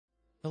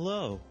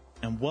Hello,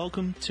 and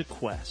welcome to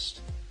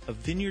Quest, a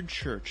vineyard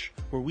church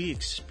where we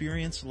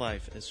experience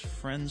life as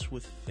friends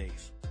with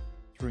faith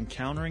through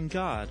encountering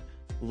God,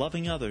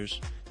 loving others,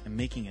 and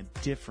making a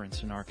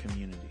difference in our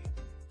community.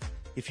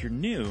 If you're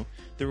new,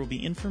 there will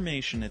be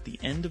information at the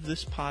end of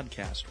this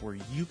podcast where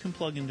you can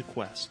plug into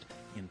Quest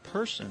in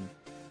person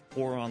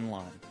or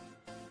online.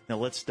 Now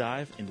let's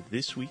dive into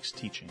this week's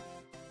teaching.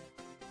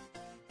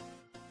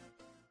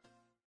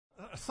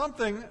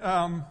 Something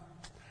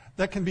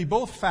that can be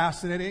both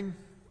fascinating,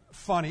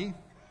 funny,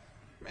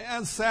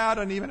 and sad,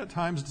 and even at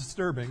times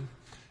disturbing,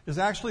 is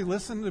actually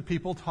listening to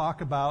people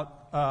talk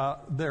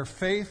about their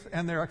faith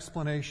and their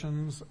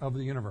explanations of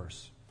the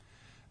universe.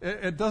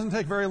 It doesn't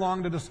take very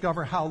long to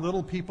discover how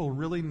little people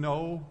really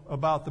know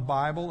about the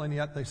Bible, and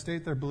yet they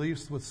state their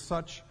beliefs with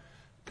such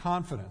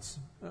confidence.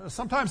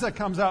 Sometimes that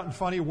comes out in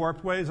funny,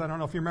 warped ways. I don't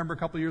know if you remember a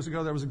couple of years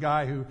ago, there was a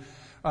guy who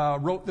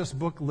wrote this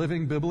book,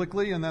 Living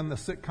Biblically, and then the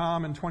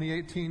sitcom in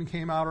 2018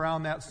 came out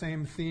around that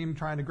same theme,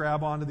 trying to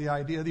grab onto the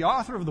idea. The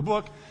author of the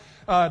book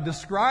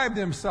described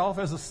himself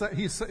as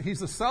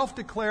he's a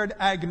self-declared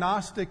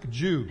agnostic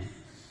Jew.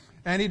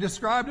 And he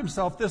described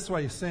himself this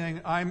way,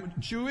 saying, "I'm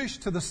Jewish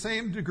to the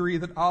same degree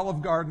that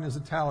Olive Garden is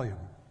Italian."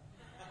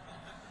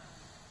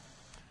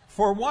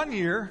 For 1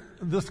 year,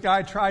 this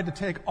guy tried to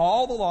take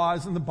all the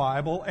laws in the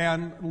Bible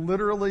and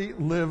literally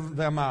live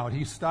them out.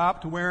 He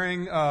stopped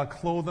wearing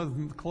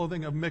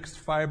clothing of mixed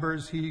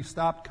fibers. He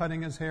stopped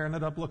cutting his hair,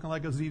 ended up looking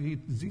like a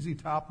ZZ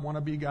Top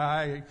wannabe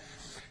guy.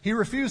 He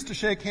refused to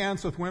shake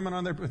hands with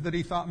women that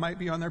he thought might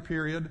be on their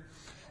period.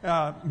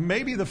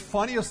 Maybe the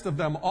funniest of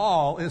them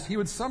all is he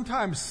would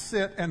sometimes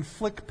sit and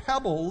flick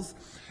pebbles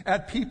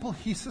at people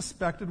he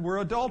suspected were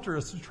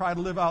adulterers to try to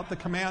live out the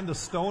command to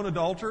stone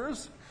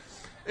adulterers.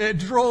 It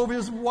drove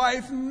his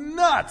wife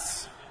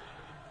nuts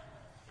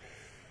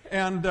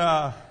and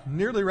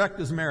nearly wrecked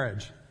his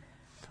marriage.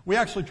 We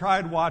actually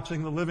tried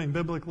watching the Living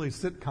Biblically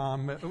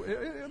sitcom.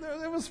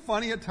 It was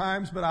funny at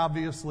times, but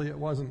obviously it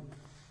wasn't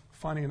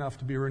funny enough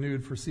to be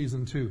renewed for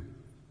season 2.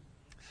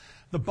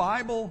 The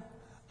Bible,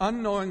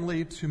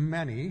 unknowingly to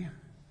many,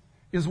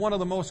 is one of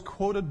the most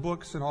quoted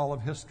books in all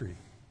of history.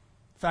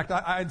 In fact,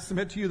 I'd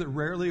submit to you that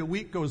rarely a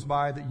week goes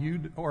by that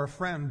you or a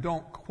friend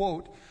don't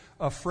quote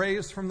a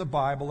phrase from the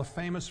Bible, a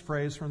famous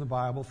phrase from the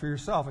Bible for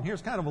yourself. And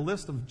here's kind of a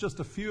list of just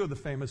a few of the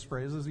famous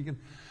phrases. You can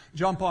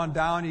jump on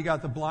down. You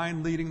got the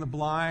blind leading the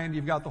blind.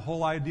 You've got the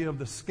whole idea of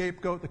the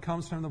scapegoat that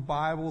comes from the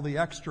Bible, the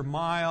extra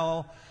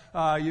mile.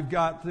 You've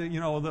got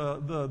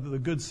the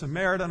Good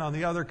Samaritan on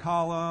the other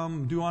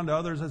column. Do unto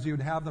others as you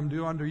would have them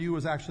do unto you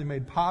was actually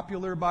made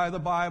popular by the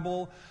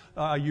Bible.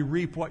 You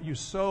reap what you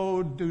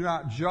sowed. Do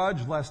not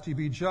judge lest you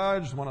be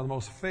judged. One of the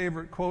most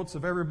favorite quotes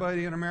of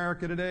everybody in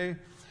America today.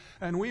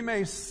 And we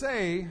may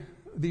say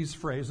these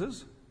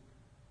phrases,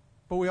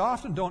 but we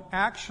often don't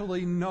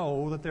actually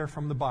know that they're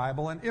from the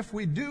Bible. And if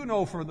we do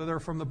know that they're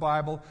from the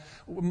Bible,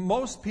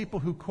 most people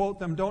who quote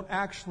them don't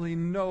actually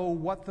know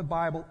what the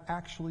Bible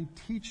actually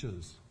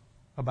teaches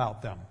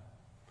about them.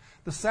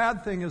 The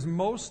sad thing is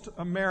most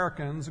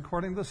Americans,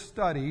 according to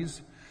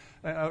studies,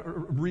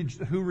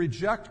 who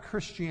reject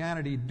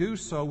Christianity do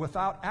so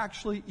without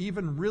actually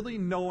even really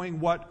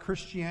knowing what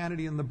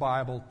Christianity and the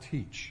Bible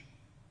teach.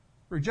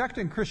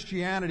 Rejecting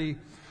Christianity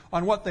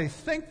on what they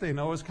think they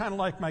know is kind of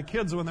like my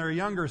kids when they're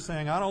younger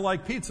saying, "I don't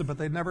like pizza," but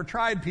they'd never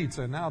tried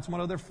pizza. Now it's one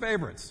of their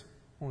favorites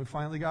when we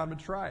finally got them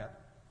to try it.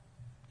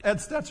 Ed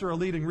Stetzer, a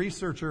leading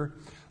researcher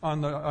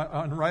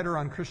and writer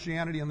on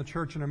Christianity and the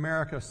church in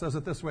America, says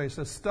it this way. He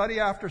says, "Study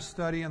after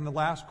study in the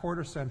last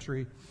quarter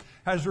century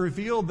has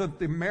revealed that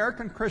the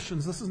American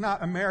Christians," this is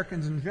not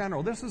Americans in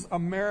general, this is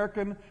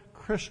American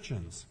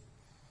Christians,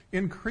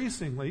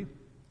 increasingly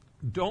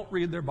don't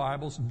read their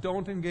Bibles,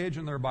 don't engage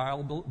in their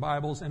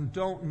Bibles, and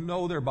don't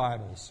know their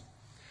Bibles.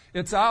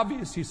 It's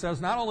obvious, he says,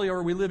 not only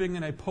are we living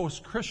in a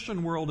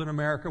post-Christian world in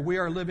America, we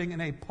are living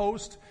in a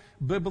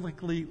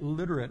post-biblically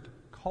literate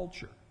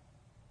culture.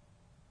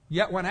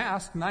 Yet when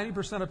asked,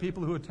 90% of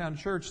people who attend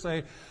church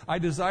say, "I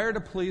desire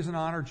to please and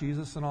honor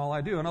Jesus in all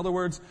I do." In other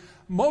words,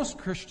 most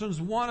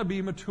Christians want to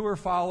be mature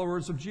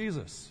followers of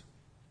Jesus.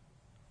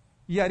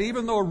 Yet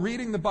even though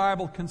reading the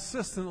Bible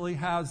consistently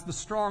has the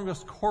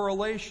strongest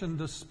correlation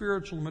to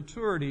spiritual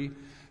maturity,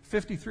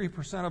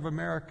 53% of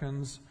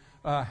Americans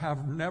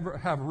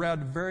have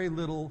read very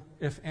little,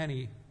 if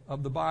any,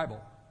 of the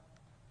Bible.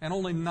 And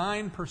only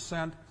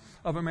 9%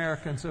 of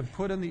Americans have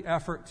put in the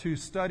effort to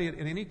study it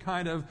in any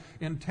kind of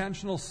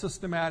intentional,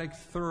 systematic,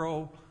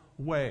 thorough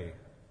way.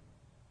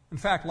 In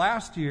fact,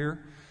 last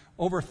year,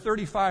 over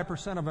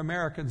 35% of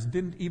Americans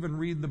didn't even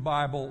read the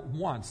Bible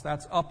once.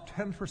 That's up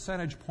 10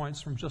 percentage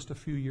points from just a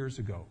few years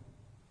ago.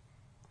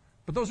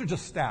 But those are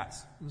just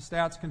stats. The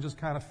stats can just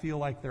kind of feel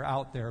like they're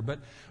out there.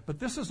 But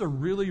this is a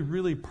really,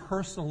 really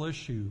personal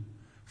issue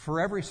for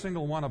every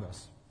single one of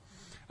us.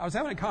 I was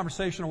having a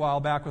conversation a while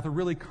back with a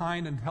really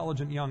kind,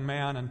 intelligent young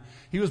man, and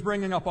he was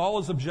bringing up all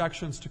his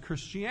objections to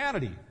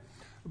Christianity.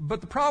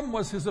 But the problem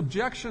was his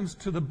objections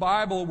to the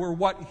Bible were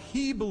what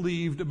he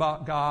believed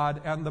about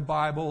God and the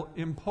Bible,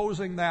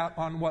 imposing that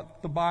on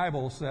what the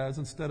Bible says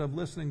instead of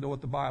listening to what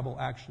the Bible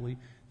actually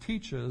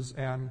teaches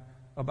and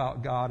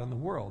about God and the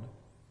world.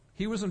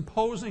 He was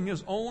imposing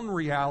his own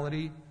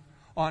reality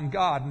on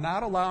God,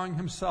 not allowing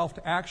himself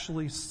to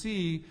actually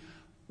see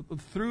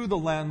through the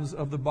lens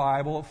of the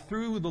Bible,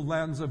 through the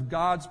lens of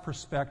God's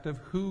perspective,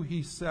 who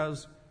he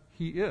says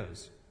he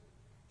is.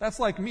 That's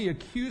like me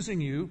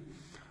accusing you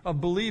of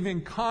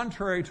believing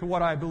contrary to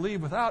what I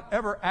believe without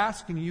ever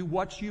asking you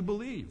what you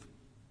believe.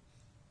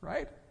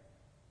 Right?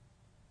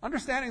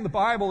 Understanding the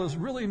Bible is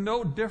really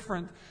no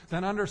different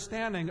than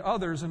understanding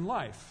others in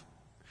life.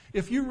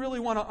 If you really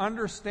want to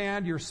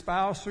understand your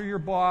spouse or your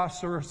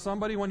boss or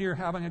somebody when you're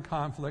having a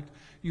conflict,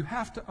 you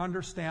have to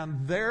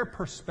understand their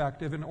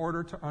perspective in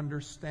order to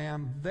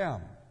understand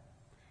them.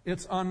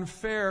 It's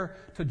unfair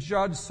to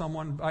judge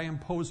someone by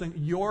imposing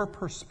your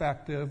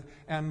perspective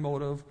and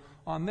motive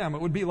on them.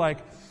 It would be like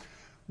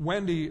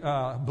Wendy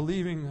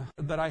believing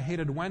that I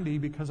hated Wendy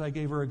because I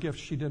gave her a gift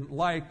she didn't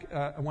like,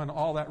 when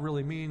all that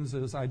really means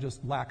is I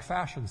just lack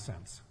fashion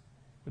sense.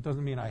 It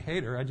doesn't mean I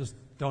hate her, I just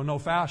don't know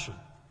fashion.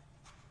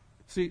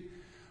 See,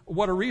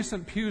 what a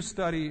recent Pew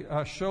study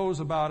shows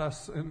about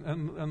us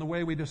and the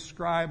way we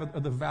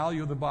describe the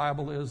value of the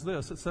Bible is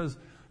this. It says,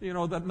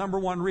 that number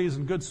one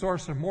reason, good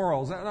source of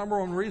morals, that number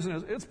one reason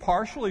is it's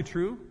partially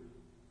true.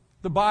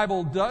 The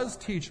Bible does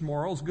teach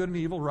morals, good and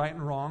evil, right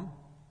and wrong.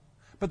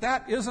 But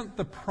that isn't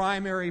the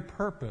primary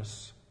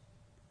purpose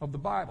of the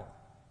Bible.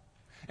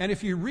 And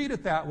if you read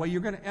it that way,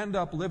 you're going to end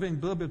up living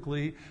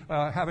biblically,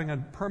 having a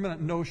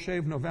permanent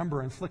no-shave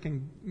November and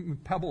flicking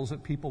pebbles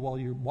at people while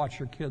you watch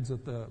your kids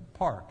at the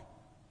park.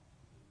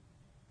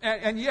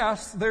 And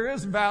yes, there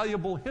is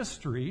valuable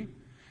history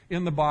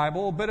in the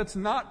Bible, but it's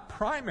not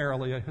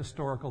primarily a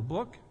historical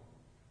book.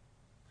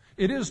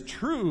 It is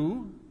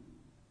true,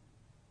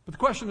 but the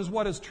question is,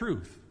 what is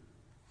truth?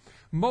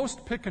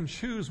 Most pick and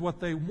choose what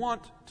they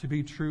want to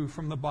be true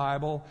from the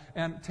Bible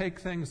and take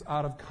things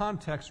out of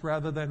context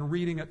rather than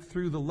reading it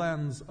through the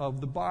lens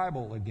of the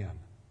Bible again.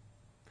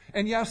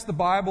 And yes, the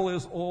Bible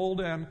is old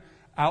and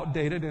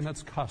outdated in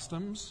its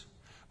customs,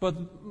 but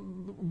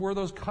were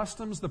those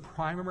customs the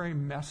primary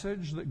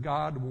message that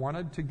God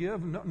wanted to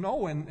give?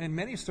 No, in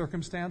many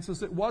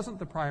circumstances it wasn't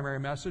the primary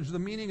message. The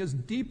meaning is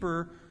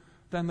deeper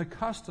than the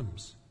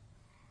customs.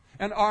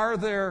 And are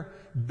there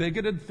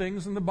bigoted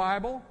things in the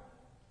Bible?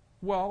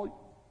 Well,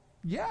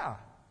 yeah,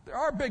 there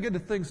are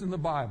bigoted things in the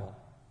Bible.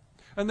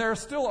 And there are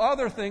still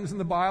other things in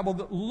the Bible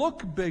that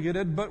look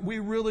bigoted, but we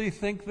really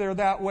think they're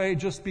that way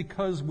just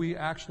because we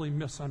actually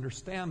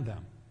misunderstand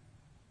them.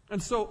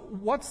 And so,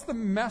 what's the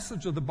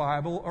message of the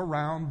Bible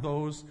around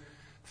those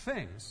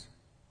things?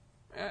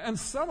 And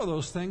some of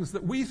those things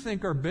that we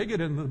think are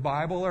bigoted in the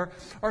Bible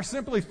are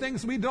simply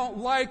things we don't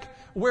like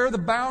where the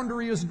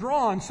boundary is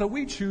drawn. So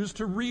we choose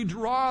to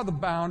redraw the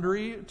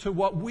boundary to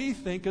what we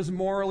think is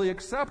morally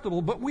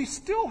acceptable. But we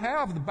still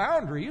have the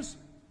boundaries.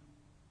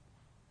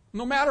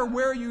 No matter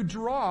where you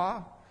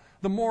draw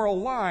the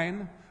moral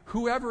line,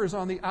 whoever is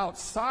on the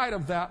outside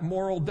of that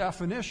moral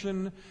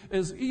definition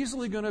is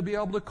easily going to be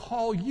able to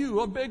call you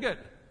a bigot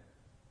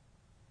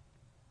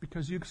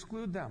because you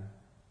exclude them.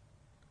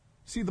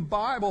 See, the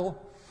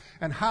Bible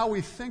and how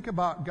we think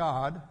about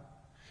God,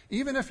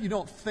 even if you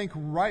don't think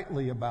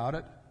rightly about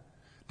it,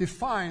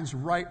 defines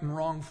right and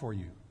wrong for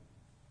you.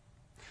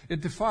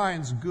 It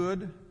defines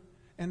good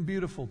and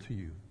beautiful to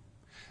you.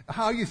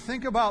 How you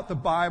think about the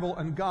Bible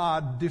and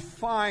God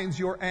defines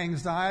your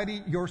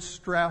anxiety, your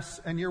stress,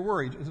 and your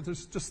worry.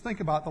 Just think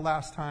about the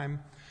last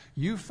time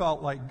you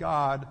felt like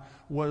God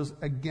was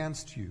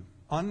against you,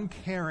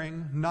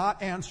 uncaring,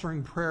 not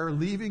answering prayer,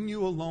 leaving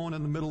you alone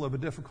in the middle of a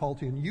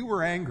difficulty, and you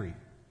were angry.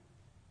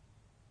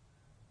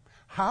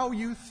 How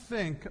you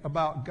think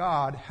about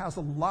God has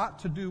a lot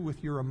to do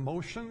with your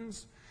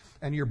emotions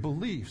and your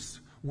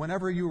beliefs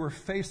whenever you are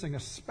facing,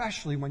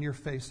 especially when you're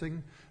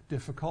facing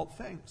difficult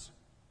things.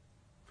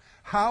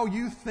 How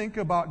you think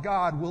about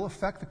God will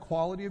affect the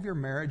quality of your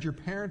marriage, your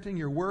parenting,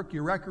 your work,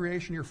 your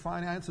recreation, your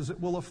finances. It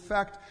will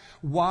affect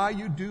why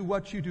you do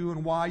what you do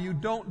and why you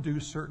don't do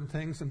certain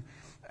things.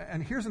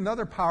 And here's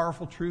another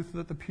powerful truth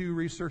that the Pew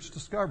Research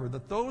discovered,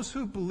 that those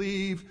who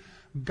believe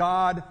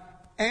God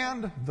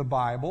and the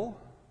Bible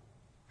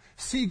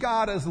see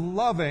God as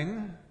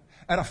loving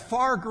at a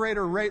far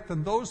greater rate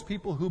than those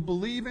people who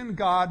believe in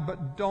God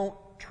but don't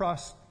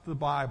trust the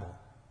Bible.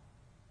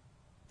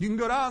 You can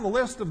go down the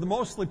list of the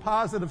mostly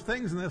positive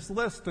things in this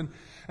list,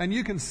 and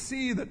you can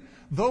see that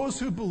those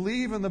who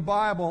believe in the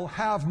Bible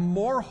have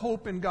more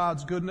hope in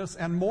God's goodness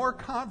and more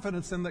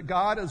confidence in that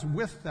God is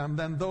with them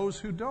than those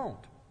who don't.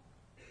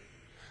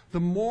 The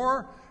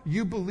more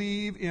you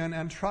believe in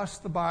and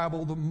trust the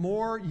Bible, the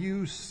more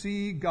you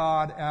see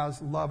God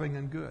as loving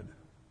and good.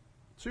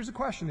 So here's a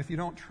question: if you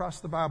don't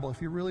trust the Bible,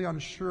 if you're really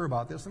unsure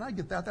about this, and I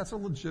get that, that's a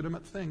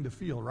legitimate thing to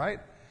feel, right?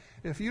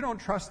 If you don't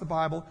trust the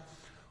Bible,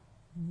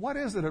 what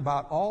is it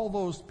about all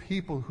those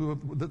people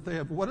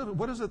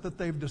what is it that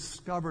they've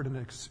discovered and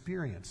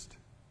experienced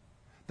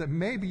that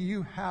maybe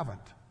you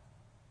haven't?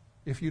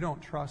 if you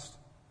don't trust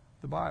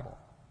the Bible?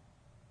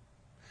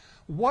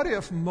 What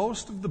if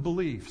most of the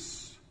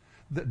beliefs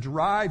that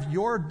drive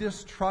your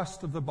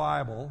distrust of the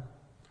Bible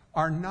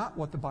are not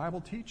what the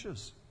Bible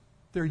teaches?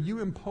 They're you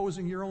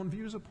imposing your own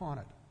views upon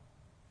it.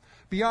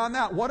 Beyond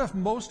that, what if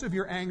most of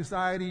your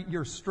anxiety,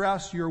 your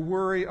stress, your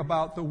worry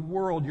about the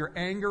world, your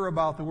anger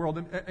about the world,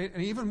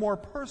 and even more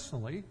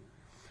personally,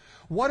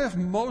 what if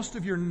most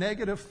of your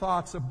negative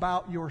thoughts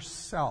about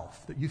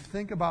yourself, that you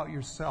think about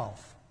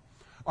yourself,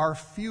 are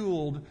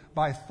fueled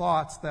by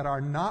thoughts that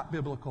are not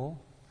biblical,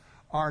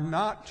 are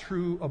not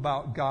true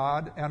about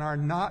God, and are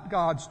not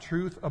God's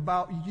truth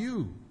about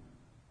you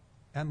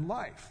and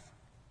life?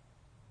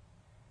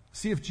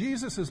 See, if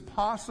Jesus is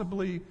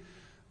possibly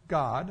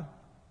God,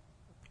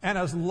 and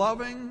as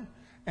loving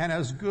and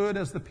as good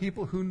as the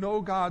people who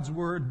know God's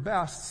Word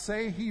best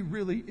say He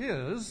really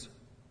is,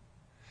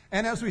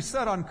 and as we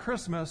said on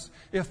Christmas,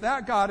 if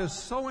that God is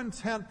so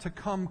intent to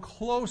come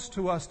close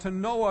to us, to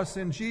know us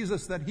in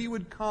Jesus, that He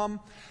would come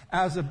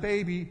as a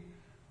baby,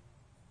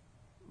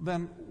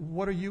 then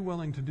what are you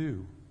willing to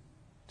do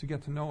to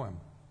get to know Him?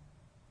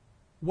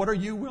 What are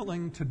you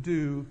willing to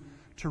do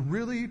to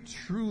really,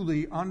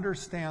 truly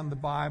understand the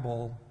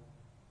Bible,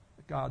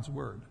 God's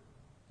Word?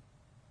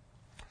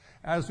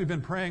 As we've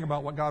been praying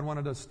about what God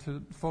wanted us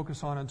to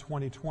focus on in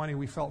 2020,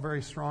 we felt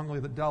very strongly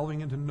that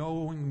delving into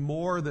knowing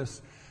more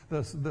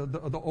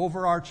the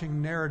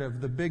overarching narrative,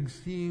 the big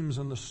themes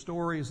and the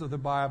stories of the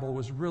Bible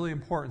was really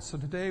important. So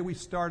today we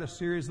start a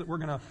series that we're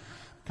going to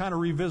kind of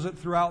revisit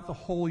throughout the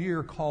whole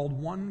year called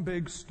One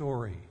Big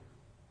Story.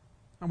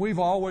 And we've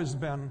always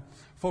been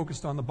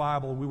focused on the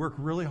Bible. We work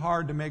really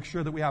hard to make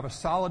sure that we have a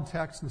solid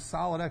text and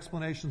solid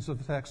explanations of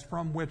the text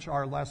from which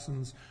our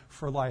lessons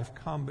for life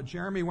come. But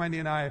Jeremy, Wendy,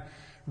 and I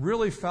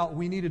really felt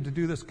we needed to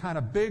do this kind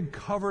of big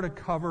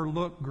cover-to-cover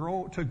look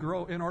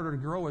in order to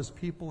grow as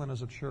people and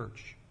as a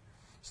church.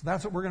 So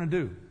that's what we're going to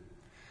do.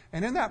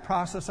 And in that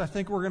process, I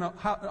think we're going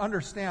to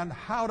understand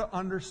how to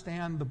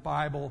understand the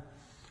Bible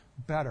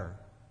better.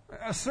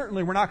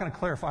 Certainly, we're not going to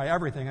clarify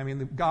everything. I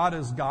mean, God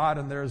is God,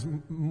 and there's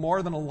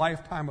more than a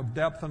lifetime of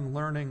depth and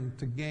learning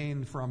to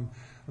gain from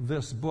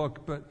this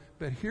book. But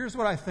here's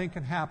what I think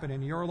can happen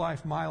in your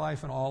life, my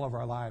life, and all of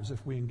our lives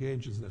if we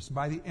engage in this.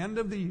 By the end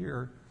of the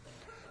year,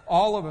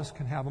 all of us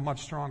can have a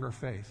much stronger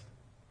faith.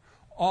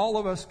 All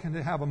of us can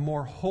have a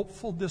more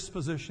hopeful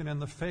disposition in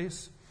the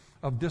face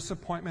of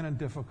disappointment and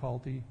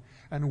difficulty.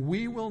 And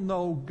we will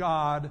know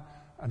God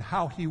and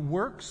how He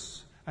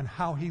works and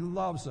how He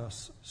loves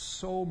us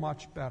so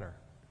much better.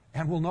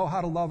 And we'll know how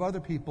to love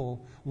other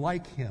people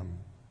like Him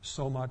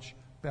so much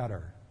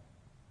better.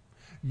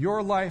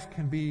 Your life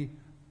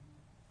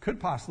could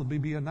possibly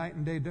be a night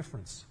and day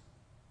difference.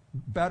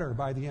 Better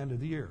by the end of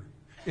the year.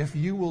 If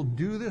you will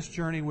do this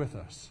journey with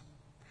us.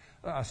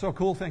 So a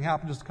cool thing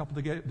happened just a couple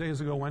of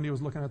days ago. Wendy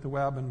was looking at the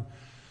web and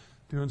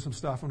doing some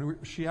stuff, and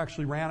she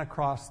actually ran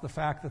across the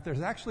fact that there's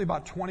actually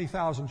about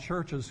 20,000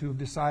 churches who have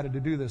decided to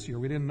do this year.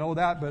 We didn't know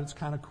that, but it's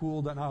kind of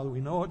cool that now that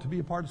we know it to be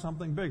a part of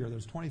something bigger.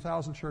 There's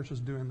 20,000 churches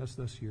doing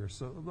this year.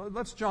 So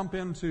let's jump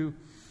into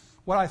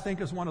what I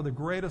think is one of the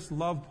greatest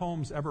love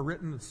poems ever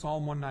written. It's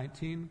Psalm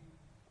 119,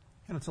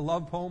 and it's a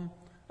love poem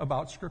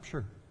about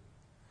Scripture.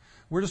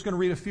 We're just going to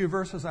read a few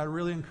verses. I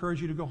really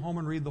encourage you to go home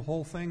and read the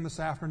whole thing this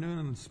afternoon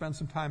and spend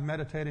some time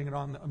meditating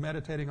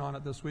on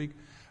it this week.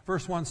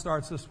 Verse 1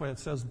 starts this way. It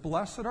says,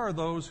 "Blessed are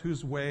those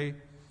whose way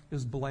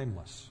is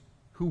blameless,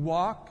 who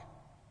walk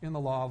in the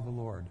law of the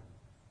Lord."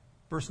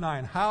 Verse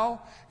 9,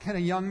 "How can a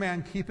young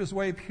man keep his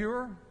way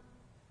pure?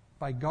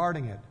 By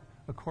guarding it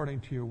according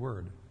to your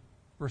word."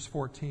 Verse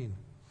 14,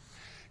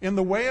 "In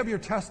the way of your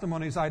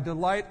testimonies I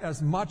delight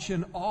as much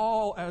in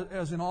all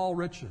as in all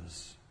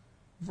riches."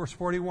 Verse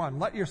 41,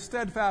 "Let your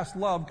steadfast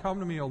love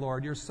come to me, O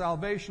Lord, your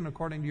salvation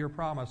according to your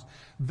promise.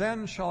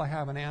 Then shall I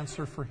have an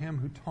answer for him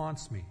who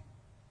taunts me,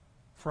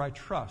 for I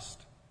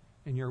trust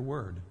in your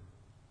word."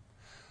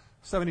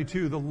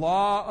 72, "The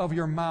law of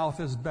your mouth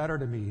is better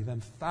to me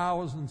than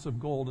thousands of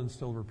gold and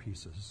silver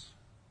pieces."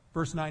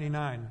 Verse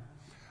 99,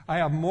 "I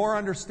have more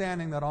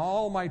understanding than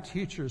all my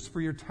teachers, for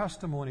your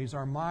testimonies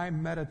are my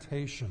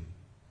meditation.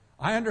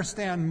 I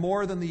understand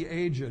more than the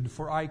aged,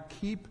 for I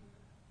keep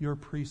your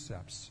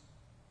precepts."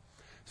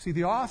 See,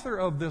 the author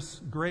of this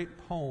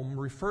great poem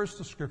refers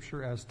to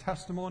Scripture as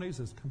testimonies,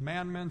 as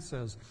commandments,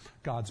 as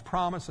God's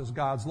promise, as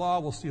God's law.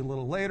 We'll see a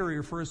little later. He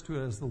refers to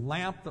it as the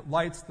lamp that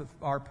lights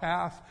our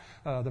path,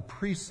 the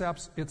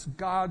precepts. It's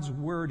God's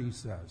word, he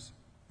says.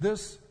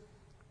 This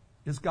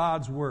is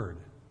God's word.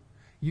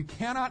 You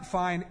cannot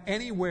find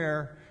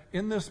anywhere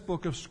in this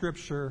book of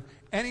Scripture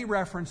any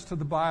reference to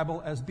the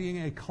Bible as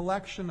being a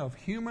collection of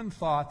human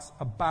thoughts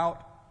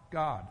about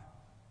God.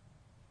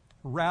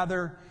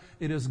 Rather,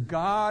 it is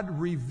God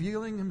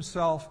revealing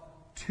Himself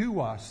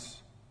to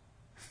us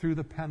through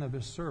the pen of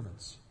His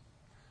servants.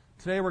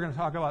 Today we're going to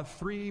talk about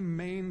three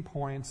main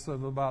points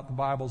about the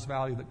Bible's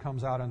value that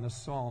comes out in this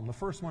psalm. The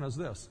first one is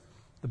this: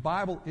 the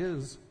Bible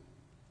is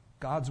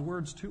God's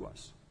words to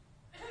us.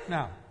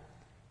 Now,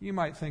 you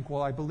might think,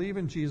 well, I believe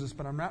in Jesus,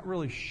 but I'm not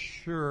really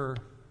sure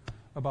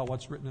about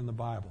what's written in the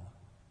Bible.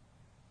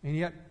 And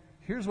yet,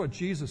 Here's what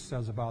Jesus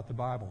says about the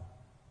Bible.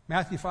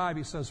 Matthew 5,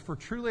 he says, "For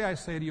truly I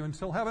say to you,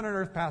 until heaven and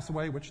earth pass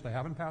away," which they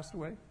haven't passed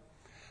away,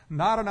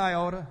 "not an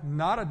iota,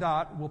 not a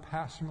dot will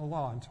pass from the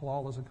law until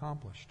all is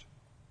accomplished."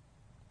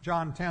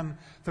 John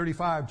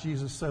 10:35,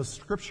 Jesus says,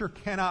 Scripture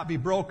cannot be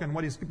broken.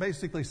 What he's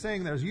basically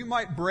saying there is you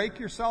might break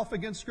yourself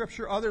against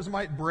Scripture, others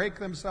might break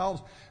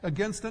themselves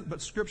against it,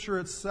 but Scripture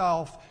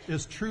itself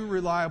is true,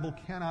 reliable,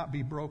 cannot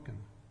be broken.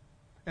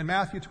 In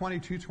Matthew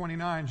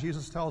 22:29,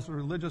 Jesus tells the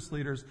religious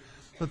leaders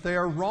that they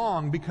are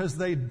wrong because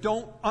they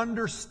don't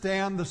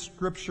understand the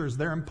Scriptures.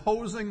 They're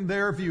imposing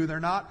their view. They're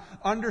not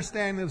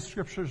understanding the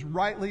Scriptures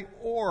rightly,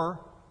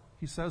 or,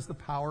 he says, the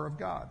power of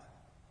God.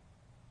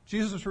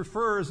 Jesus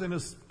refers in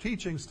his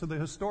teachings to the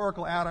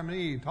historical Adam and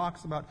Eve,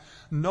 talks about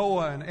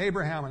Noah and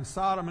Abraham and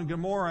Sodom and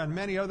Gomorrah and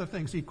many other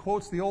things. He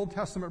quotes the Old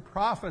Testament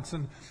prophets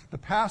and the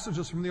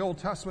passages from the Old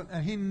Testament,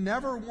 and he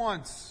never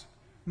once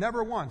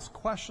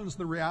questions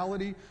the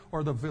reality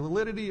or the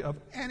validity of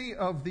any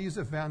of these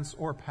events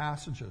or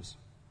passages.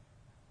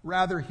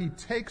 Rather, he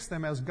takes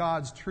them as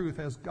God's truth,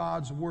 as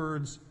God's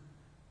words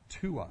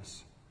to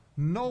us.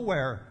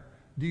 Nowhere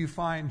do you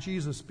find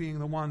Jesus being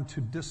the one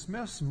to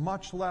dismiss,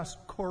 much less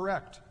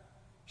correct,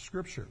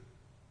 Scripture.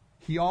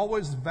 He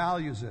always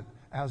values it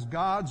as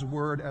God's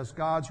word, as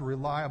God's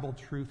reliable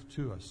truth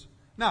to us.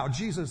 Now,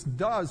 Jesus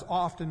does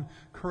often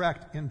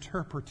correct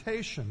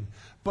interpretation,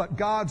 but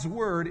God's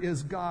word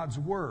is God's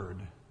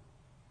word,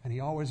 and he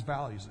always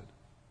values it.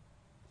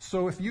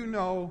 So if you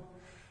know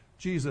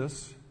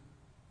Jesus,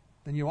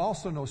 then you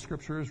also know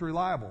Scripture is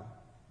reliable.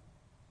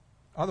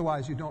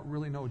 Otherwise, you don't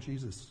really know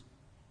Jesus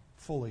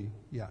fully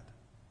yet.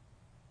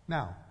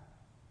 Now,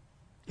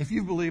 if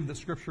you believe that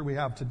Scripture we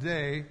have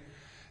today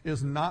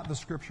is not the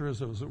Scripture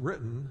as it was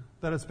written,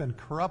 that it's been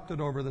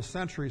corrupted over the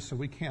centuries so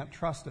we can't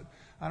trust it,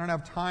 I don't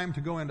have time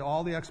to go into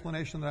all the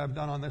explanation that I've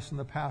done on this in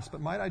the past,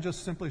 but might I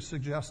just simply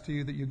suggest to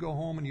you that you go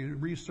home and you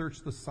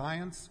research the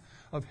science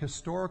of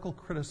historical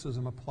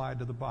criticism applied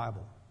to the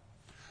Bible.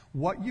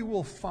 What you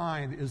will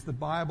find is the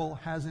Bible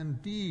has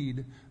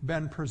indeed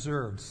been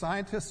preserved.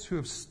 Scientists who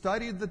have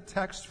studied the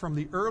text from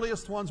the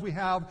earliest ones we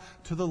have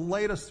to the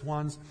latest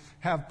ones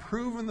have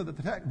proven that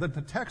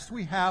the text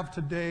we have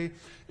today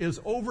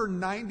is over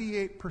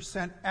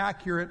 98%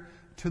 accurate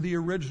to the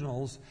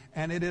originals,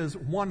 and it is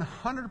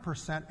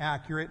 100%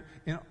 accurate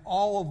in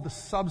all of the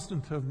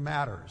substantive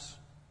matters.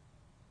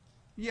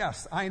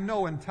 Yes, I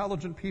know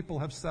intelligent people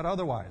have said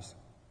otherwise.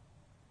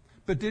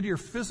 But did your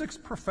physics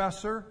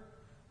professor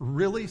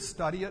really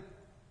study it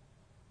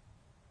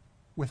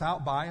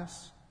without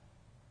bias?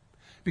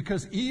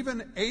 Because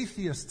even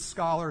atheist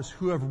scholars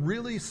who have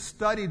really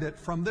studied it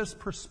from this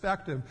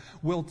perspective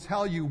will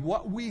tell you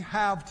what we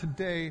have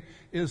today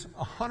is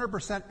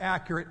 100%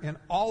 accurate in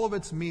all of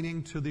its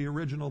meaning to the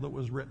original that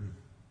was written.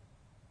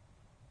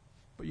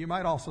 But you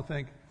might also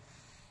think,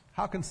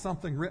 how can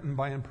something written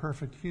by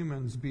imperfect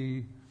humans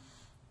be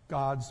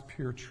God's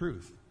pure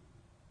truth?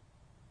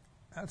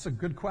 That's a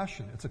good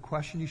question. It's a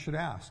question you should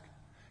ask.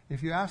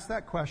 If you ask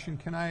that question,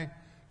 can I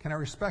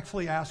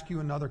respectfully ask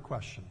you another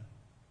question?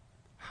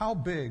 How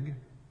big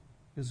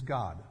is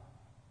God?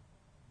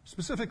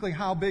 Specifically,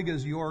 how big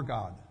is your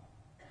God?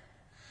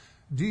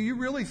 Do you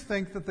really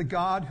think that the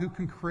God who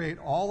can create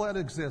all that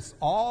exists,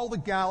 all the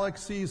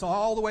galaxies,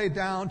 all the way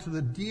down to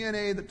the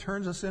DNA that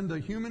turns us into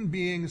human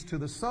beings, to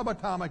the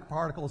subatomic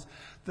particles,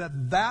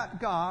 that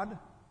God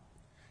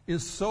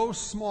is so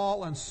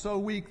small and so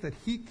weak that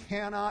he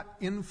cannot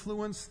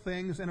influence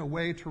things in a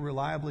way to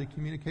reliably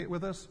communicate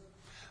with us?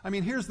 I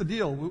mean, here's the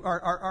deal.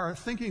 Our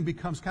thinking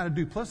becomes kind of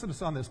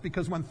duplicitous on this,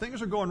 because when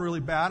things are going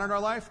really bad in our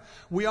life,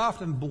 we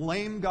often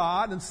blame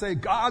God and say,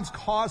 God's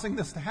causing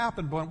this to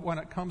happen. But when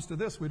it comes to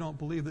this, we don't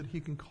believe that he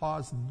can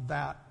cause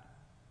that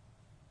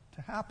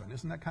to happen.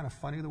 Isn't that kind of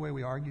funny, the way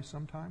we argue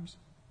sometimes?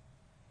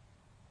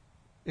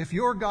 If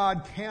your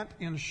God can't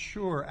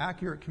ensure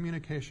accurate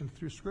communication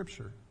through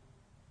Scripture,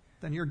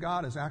 then your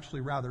God is actually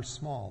rather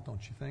small,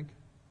 don't you think?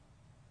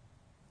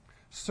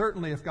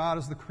 Certainly, if God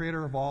is the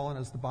creator of all, and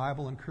as the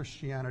Bible and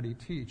Christianity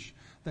teach,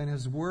 then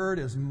his word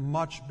is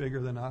much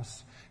bigger than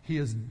us.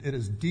 It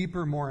is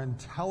deeper, more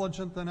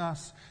intelligent than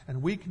us,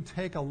 and we can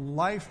take a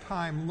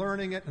lifetime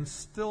learning it and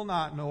still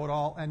not know it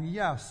all. And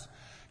yes,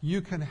 you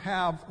can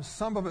have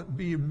some of it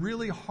be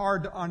really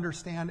hard to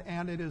understand,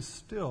 and it is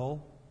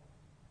still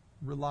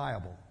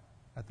reliable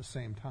at the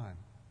same time.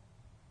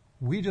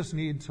 We just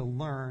need to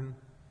learn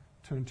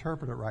to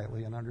interpret it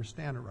rightly and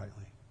understand it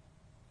rightly.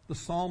 The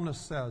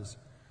psalmist says,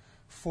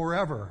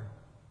 "Forever,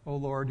 O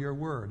Lord, your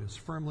word is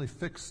firmly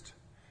fixed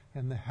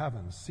in the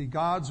heavens." See,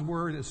 God's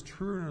word is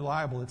true and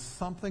reliable. It's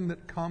something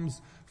that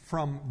comes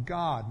from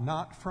God,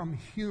 not from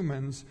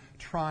humans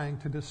trying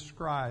to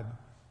describe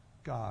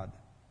God.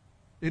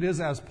 It is,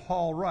 as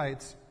Paul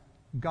writes,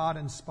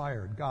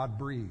 God-inspired,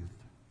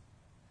 God-breathed.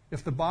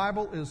 If the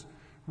Bible is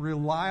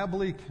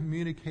reliably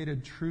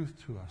communicated truth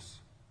to us,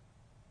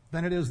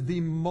 then it is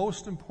the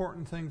most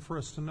important thing for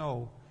us to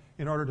know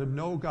in order to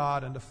know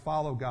God and to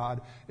follow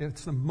God.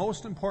 It's the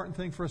most important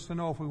thing for us to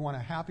know if we want a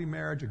happy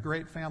marriage, a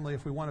great family,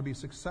 if we want to be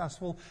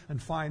successful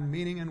and find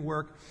meaning in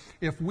work.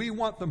 If we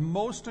want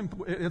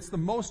it's the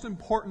most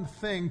important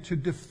thing to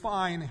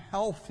define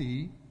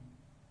healthy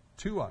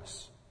to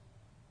us.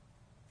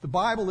 The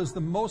Bible is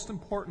the most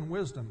important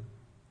wisdom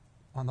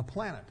on the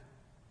planet.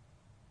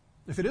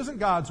 If it isn't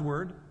God's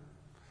Word,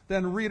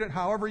 then read it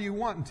however you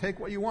want and take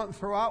what you want and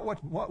throw out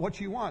what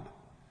you want.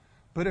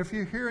 But if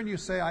you're here and you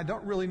say, I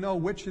don't really know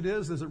which it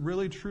is it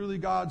really truly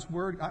God's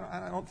Word?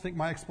 I don't think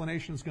my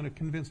explanation is going to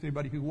convince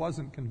anybody who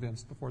wasn't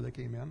convinced before they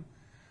came in.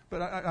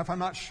 But if I'm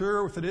not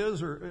sure if it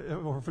is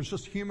or if it's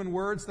just human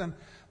words, then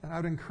I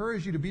would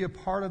encourage you to be a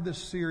part of this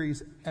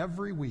series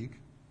every week,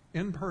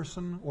 in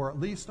person or at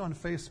least on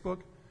Facebook,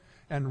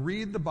 and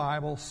read the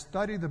Bible,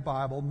 study the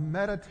Bible,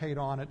 meditate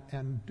on it,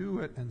 and do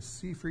it and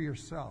see for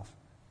yourself.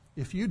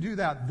 If you do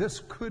that,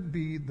 this could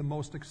be the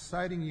most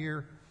exciting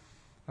year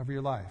of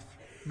your life.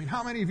 I mean,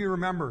 how many of you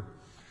remember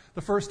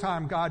the first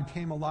time God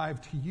came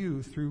alive to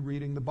you through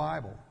reading the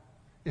Bible?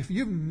 If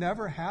you've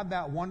never had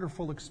that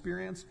wonderful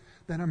experience,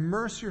 then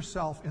immerse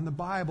yourself in the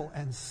Bible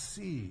and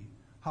see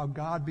how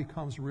God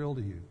becomes real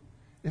to you.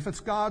 If it's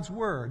God's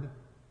Word,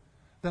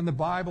 then the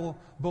Bible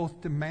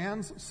both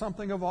demands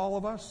something of all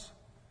of us,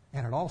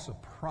 and it also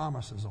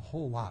promises a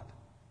whole lot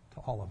to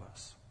all of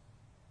us.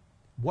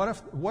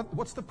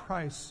 What's the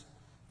price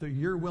that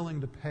you're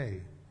willing to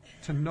pay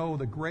to know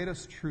the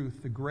greatest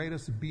truth, the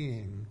greatest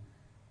being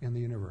in the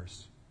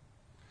universe?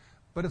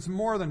 But it's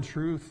more than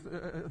truth.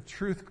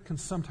 Truth can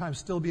sometimes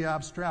still be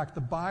abstract.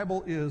 The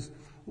Bible is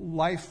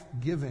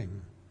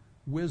life-giving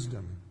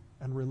wisdom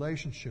and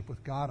relationship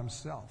with God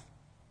Himself.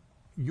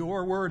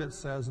 Your word, it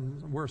says in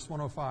verse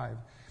 105,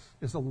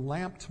 is a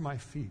lamp to my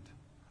feet,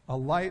 a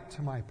light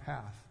to my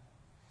path.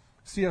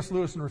 C.S.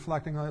 Lewis, in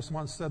reflecting on this,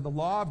 once said, the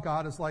law of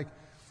God is like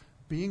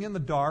being in the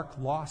dark,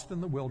 lost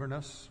in the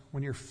wilderness,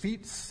 when your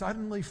feet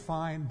suddenly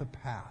find the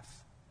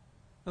path.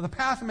 Now, the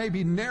path may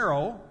be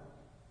narrow,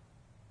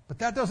 but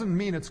that doesn't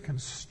mean it's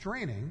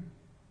constraining.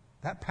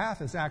 That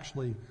path is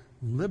actually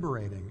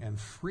liberating and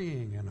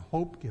freeing and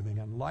hope-giving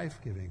and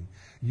life-giving.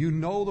 You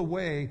know the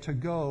way to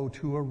go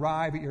to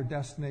arrive at your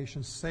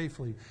destination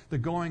safely. The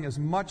going is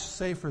much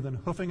safer than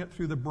hoofing it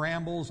through the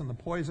brambles and the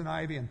poison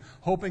ivy and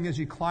hoping as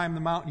you climb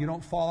the mountain you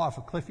don't fall off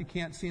a cliff you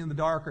can't see in the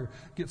dark or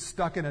get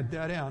stuck in a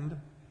dead end.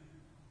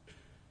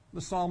 The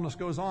psalmist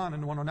goes on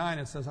in 109,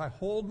 it says, I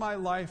hold my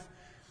life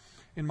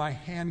in my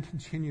hand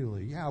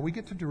continually. Yeah, we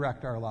get to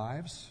direct our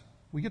lives.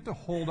 We get to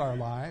hold our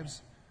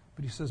lives.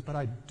 But he says, but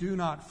I do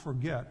not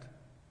forget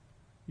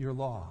your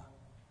law.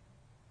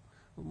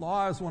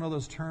 Law is one of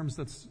those terms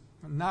that's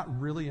not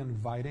really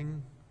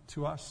inviting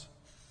to us.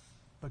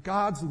 But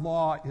God's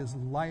law is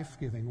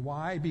life-giving.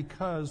 Why?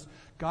 Because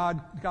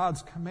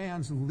God's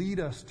commands lead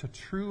us to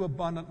true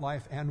abundant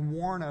life and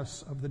warn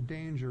us of the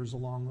dangers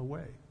along the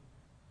way.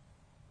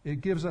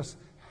 It gives us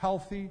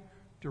healthy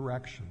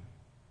direction.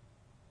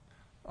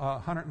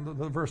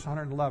 Verse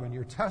 111,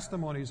 your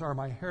testimonies are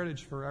my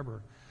heritage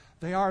forever.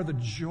 They are the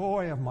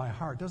joy of my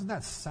heart. Doesn't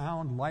that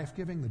sound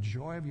life-giving, the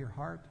joy of your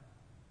heart?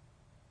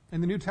 In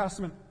the New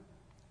Testament,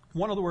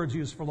 one of the words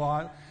used for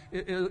law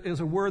is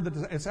a word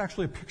it's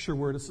actually a picture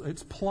word.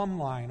 It's plumb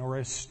line or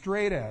a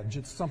straight edge.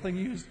 It's something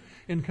used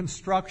in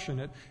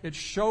construction. It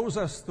shows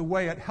us the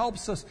way. It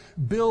helps us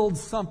build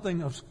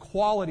something of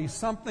quality,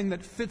 something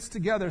that fits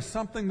together,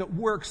 something that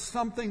works,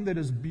 something that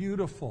is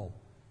beautiful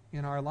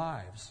in our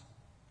lives.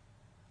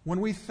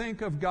 When we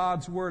think of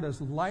God's Word as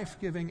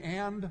life-giving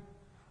and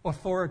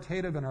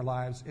authoritative in our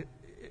lives,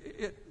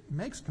 it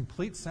makes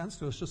complete sense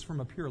to us just from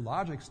a pure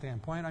logic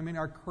standpoint. I mean,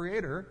 our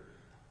Creator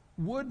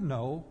would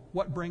know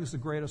what brings the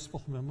greatest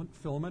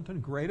fulfillment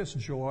and greatest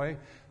joy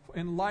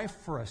in life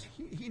for us.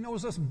 He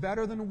knows us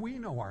better than we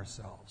know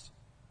ourselves.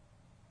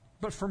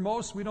 But for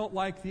most, we don't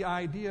like the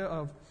idea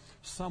of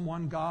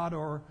someone, God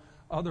or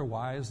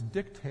otherwise,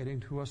 dictating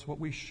to us what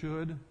we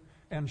should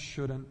and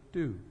shouldn't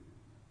do.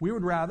 We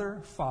would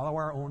rather follow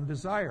our own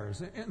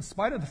desires, in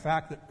spite of the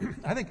fact that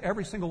I think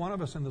every single one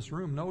of us in this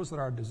room knows that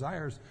our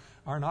desires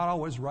are not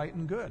always right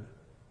and good.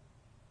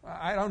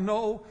 I don't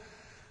know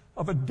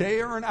of a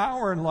day or an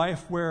hour in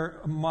life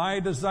where my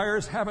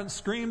desires haven't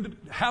screamed,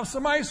 have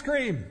some ice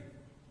cream.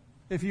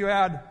 If you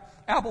add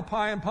apple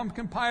pie and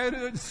pumpkin pie,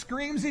 it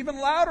screams even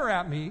louder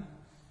at me.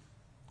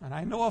 And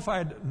I know if I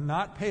had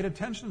not paid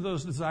attention to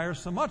those desires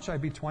so much,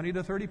 I'd be 20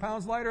 to 30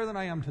 pounds lighter than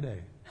I am today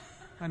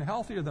and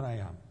healthier than I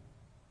am.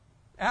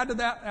 Add to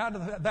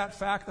that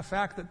fact the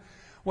fact that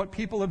what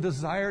people have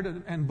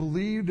desired and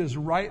believed is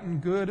right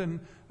and good and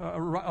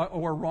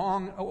or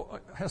wrong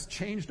has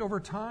changed over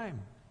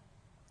time.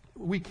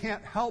 We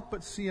can't help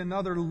but see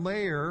another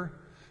layer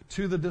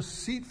to the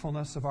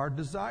deceitfulness of our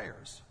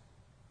desires,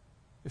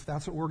 if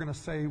that's what we're going to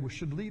say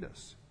should lead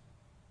us.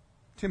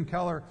 Tim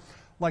Keller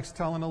likes to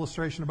tell an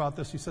illustration about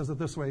this. He says it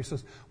this way. He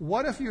says,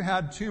 what if you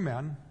had two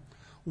men,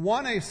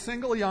 One a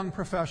single young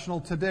professional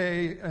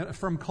today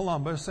from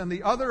Columbus, and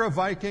the other a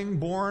Viking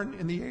born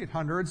in the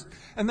 800s,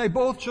 and they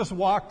both just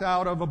walked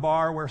out of a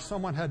bar where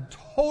someone had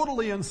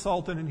totally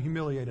insulted and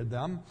humiliated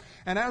them.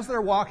 And as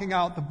they're walking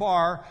out the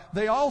bar,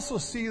 they also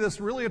see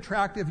this really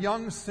attractive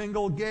young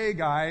single gay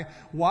guy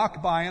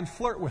walk by and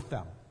flirt with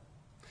them.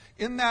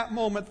 In that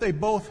moment, they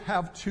both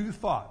have two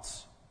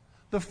thoughts.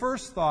 The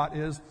first thought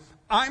is,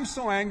 I'm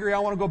so angry I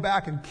want to go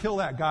back and kill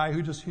that guy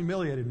who just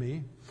humiliated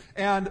me.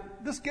 And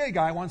this gay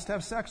guy wants to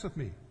have sex with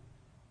me.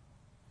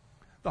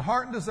 The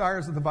heart and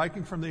desires of the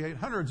Viking from the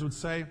 800s would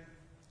say,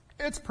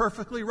 it's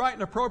perfectly right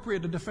and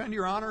appropriate to defend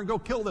your honor and go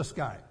kill this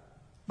guy.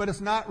 But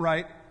it's not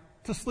right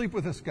to sleep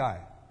with this guy.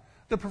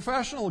 The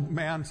professional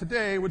man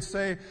today would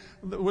say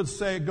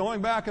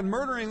going back and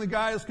murdering the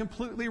guy is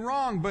completely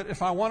wrong, but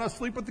if I want to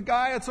sleep with the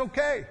guy, it's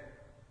okay.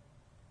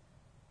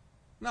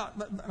 Now,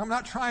 I'm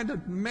not trying to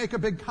make a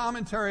big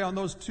commentary on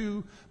those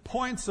 2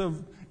 points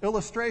of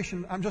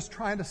illustration. I'm just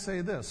trying to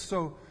say this.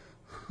 So,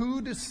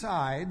 who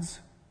decides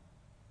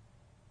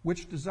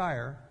which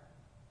desire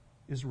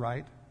is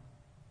right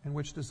and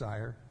which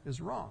desire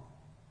is wrong?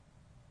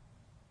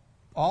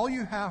 All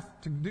you have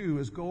to do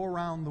is go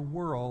around the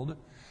world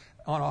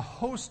on a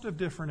host of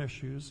different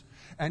issues,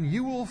 and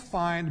you will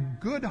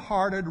find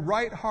good-hearted,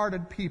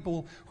 right-hearted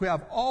people who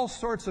have all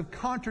sorts of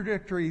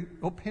contradictory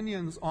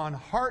opinions on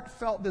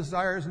heartfelt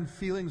desires and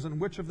feelings and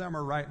which of them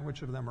are right and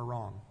which of them are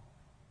wrong.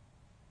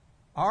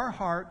 Our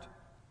heart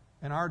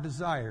and our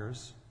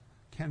desires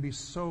can be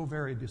so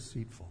very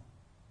deceitful.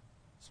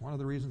 It's one of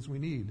the reasons we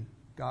need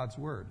God's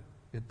Word.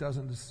 It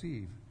doesn't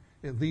deceive.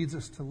 It leads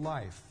us to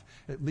life.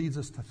 It leads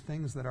us to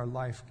things that are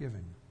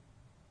life-giving.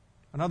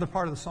 Another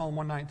part of the Psalm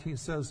 119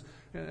 says,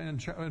 in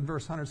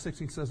verse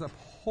 116 says,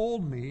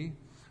 uphold me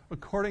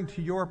according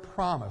to your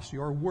promise,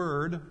 your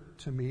word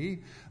to me,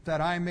 that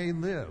I may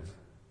live,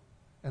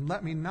 and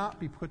let me not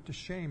be put to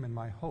shame in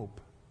my hope.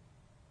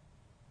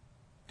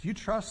 Do you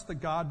trust that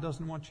God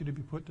doesn't want you to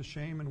be put to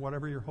shame in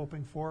whatever you're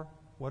hoping for,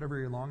 whatever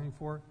you're longing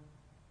for?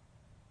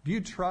 Do you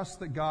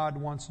trust that God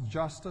wants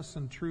justice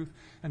and truth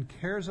and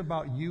cares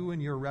about you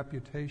and your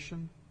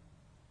reputation?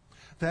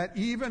 That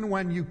even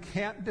when you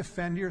can't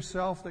defend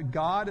yourself, that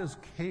God is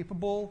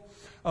capable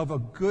of a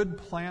good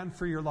plan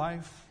for your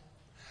life?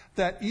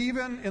 That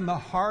even in the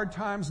hard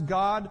times,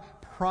 God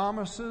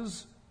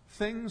promises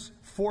things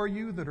for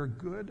you that are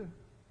good?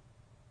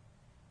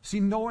 See,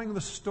 knowing the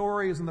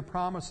stories and the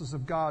promises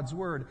of God's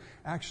Word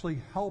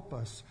actually help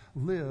us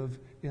live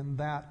in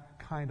that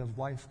kind of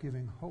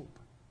life-giving hope.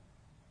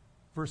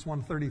 Verse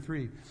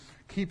 133,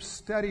 keep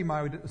steady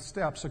my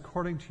steps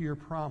according to your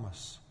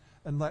promise,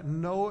 and let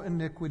no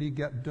iniquity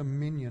get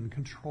dominion,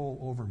 control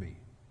over me.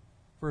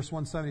 Verse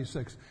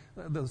 176,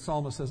 the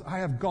psalmist says, I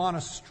have gone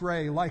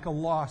astray like a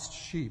lost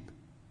sheep.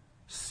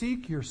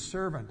 Seek your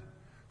servant,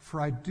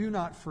 for I do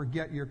not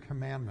forget your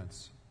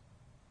commandments.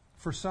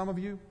 For some of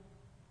you,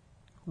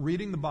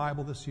 reading the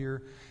Bible this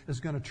year is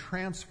going to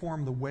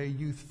transform the way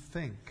you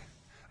think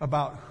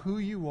about who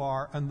you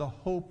are and the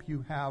hope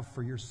you have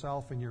for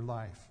yourself and your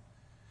life.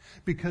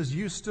 Because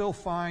you still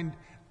find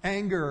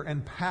anger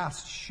and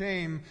past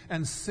shame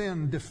and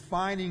sin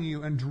defining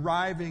you and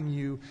driving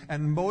you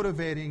and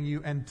motivating you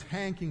and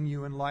tanking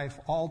you in life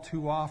all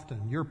too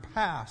often. Your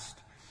past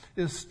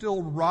is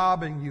still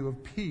robbing you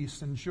of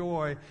peace and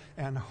joy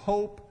and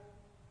hope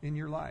in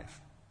your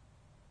life.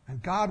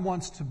 And God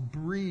wants to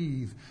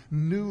breathe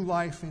new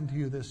life into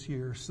you this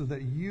year so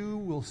that you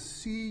will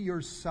see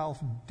yourself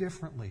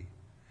differently.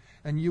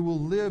 And you will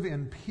live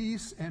in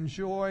peace and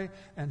joy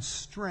and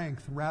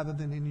strength rather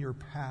than in your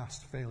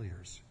past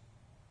failures.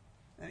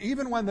 And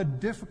even when the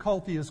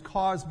difficulty is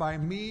caused by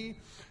me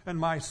and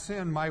my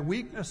sin, my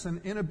weakness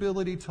and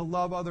inability to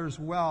love others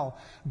well,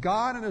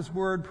 God and His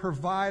Word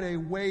provide a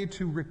way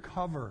to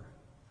recover,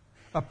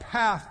 a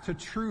path to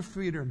true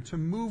freedom, to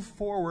move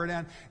forward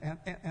and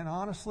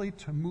honestly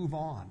to move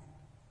on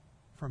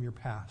from your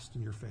past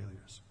and your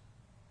failures.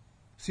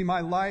 See,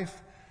 my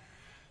life,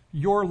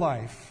 your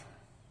life,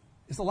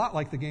 is a lot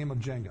like the game of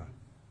Jenga.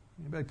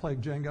 Anybody play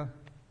Jenga?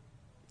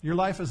 Your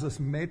life is this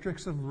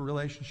matrix of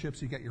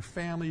relationships. You got your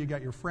family, you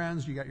got your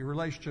friends, you got your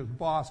relationship with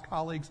boss,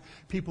 colleagues,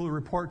 people who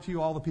report to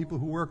you, all the people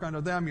who work under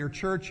them, your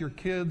church, your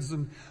kids,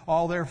 and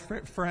all their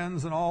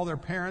friends, and all their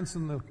parents,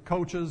 and the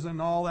coaches,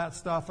 and all that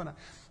stuff. And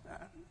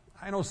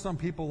I know some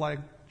people like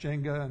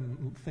Jenga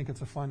and think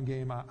it's a fun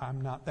game.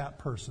 I'm not that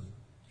person.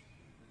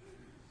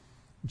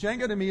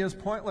 Jenga to me is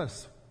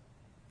pointless.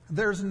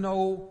 There's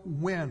no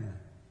win.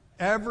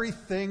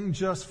 Everything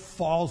just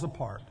falls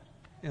apart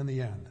in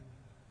the end.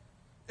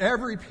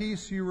 Every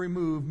piece you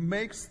remove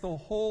makes the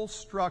whole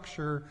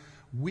structure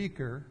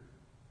weaker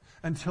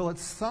until at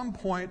some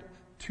point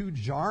too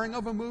jarring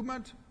of a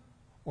movement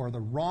or the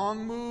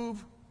wrong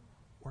move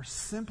or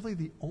simply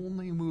the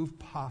only move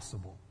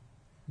possible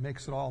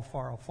makes it all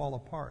fall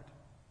apart.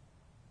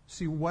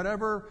 See,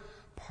 whatever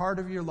part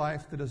of your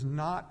life that is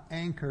not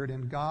anchored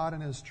in God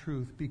and His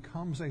truth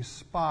becomes a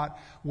spot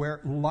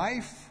where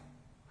life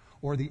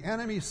or the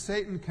enemy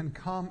Satan can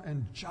come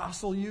and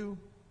jostle you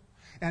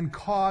and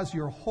cause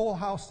your whole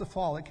house to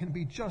fall. It can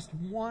be just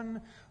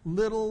one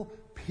little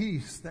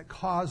piece that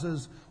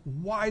causes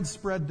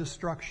widespread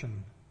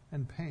destruction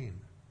and pain.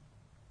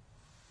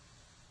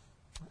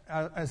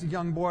 As a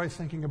young boy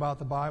thinking about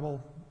the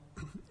Bible,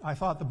 I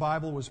thought the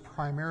Bible was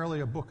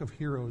primarily a book of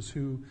heroes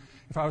who,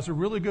 if I was a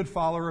really good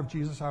follower of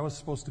Jesus, I was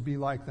supposed to be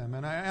like them.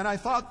 And I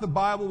thought the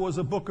Bible was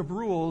a book of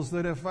rules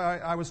that if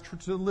I was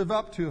to live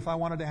up to if I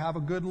wanted to have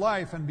a good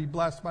life and be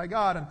blessed by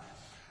God.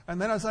 And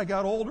then as I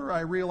got older,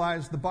 I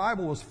realized the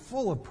Bible was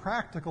full of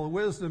practical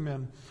wisdom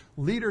in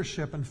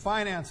leadership and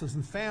finances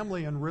and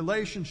family and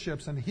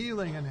relationships and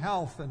healing and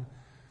health. And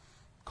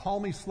call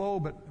me slow,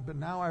 but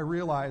now I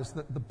realize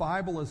that the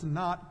Bible is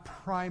not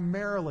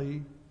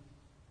primarily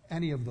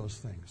any of those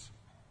things.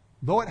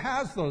 Though it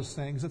has those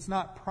things, it's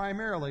not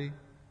primarily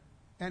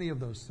any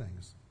of those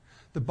things.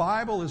 The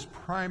Bible is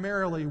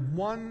primarily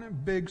one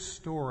big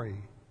story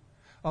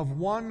of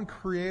one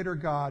Creator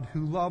God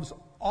who loves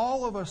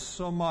all of us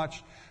so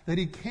much that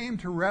He came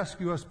to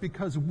rescue us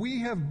because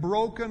we have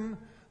broken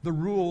the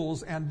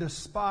rules and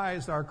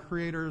despised our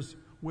Creator's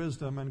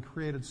wisdom and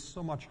created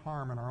so much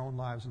harm in our own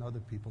lives and other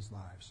people's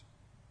lives.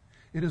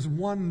 It is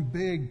one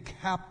big,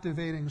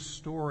 captivating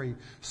story,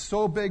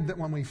 so big that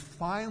when we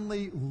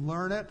finally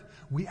learn it,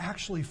 we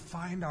actually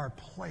find our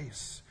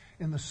place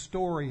in the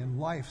story and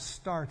life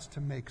starts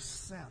to make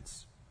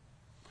sense.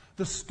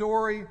 The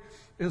story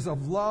is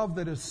of love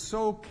that is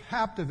so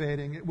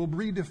captivating, it will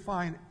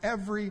redefine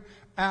every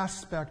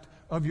aspect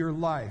of your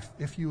life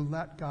if you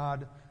let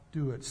God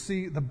do it.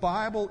 See, the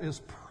Bible is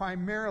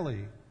primarily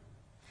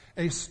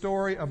a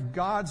story of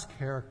God's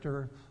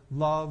character,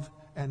 love,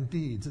 and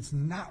deeds. It's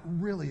not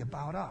really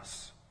about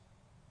us.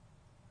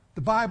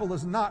 The Bible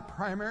is not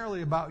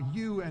primarily about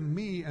you and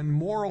me and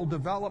moral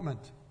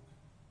development.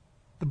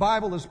 The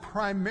Bible is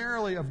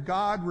primarily of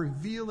God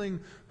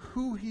revealing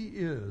who He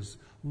is,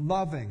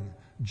 loving,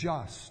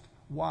 just,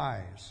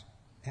 wise,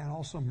 and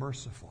also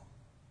merciful.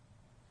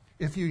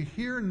 If you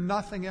hear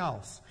nothing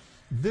else,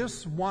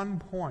 this one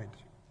point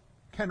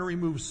can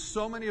remove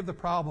so many of the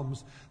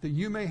problems that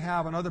you may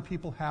have and other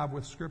people have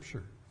with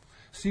Scripture.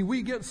 See,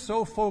 we get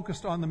so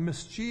focused on the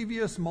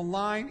mischievous,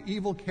 malign,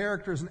 evil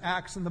characters and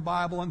acts in the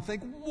Bible and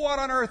think, what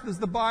on earth is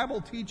the Bible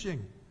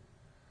teaching?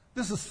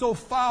 This is so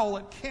foul,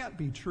 it can't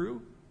be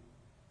true.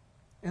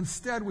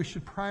 Instead, we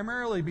should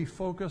primarily be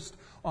focused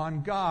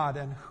on God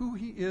and who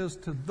He is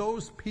to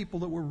those people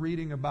that we're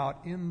reading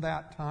about in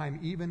that time,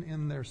 even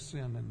in their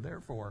sin. And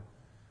therefore,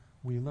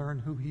 we learn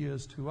who He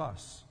is to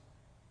us,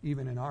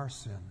 even in our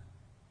sin.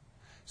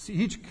 See,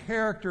 each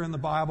character in the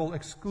Bible,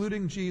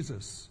 excluding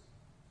Jesus,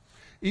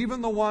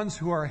 even the ones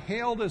who are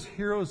hailed as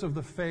heroes of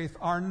the faith,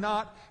 are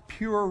not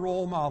pure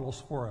role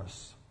models for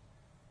us.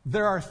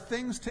 There are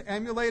things to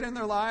emulate in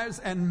their lives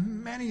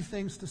and many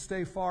things to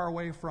stay far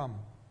away from.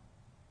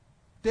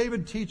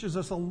 David teaches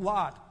us a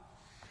lot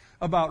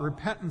about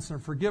repentance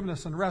and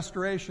forgiveness and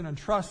restoration and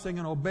trusting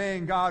and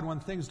obeying God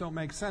when things don't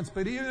make sense.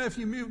 But even if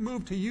you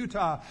move to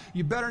Utah,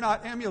 you better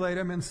not emulate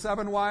him in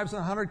 7 wives and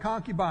 100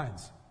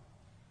 concubines.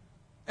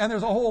 And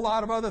there's a whole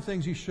lot of other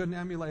things you shouldn't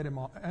emulate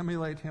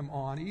him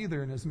on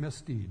either in his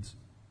misdeeds.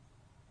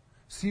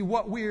 See,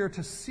 what we are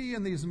to see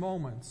in these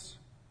moments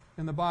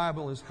in the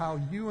Bible is how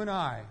you and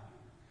I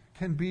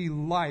can be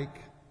like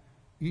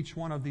each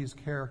one of these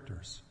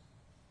characters.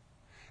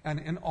 And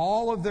in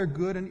all of their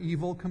good and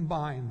evil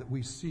combined that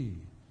we see,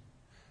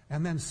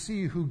 and then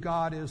see who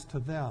God is to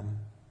them,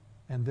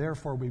 and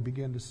therefore we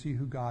begin to see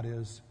who God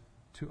is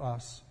to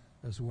us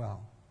as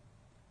well.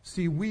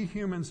 See, we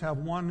humans have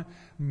one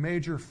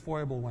major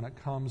foible when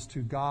it comes to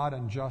God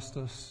and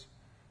justice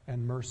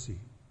and mercy.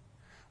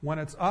 When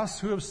it's us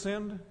who have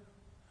sinned,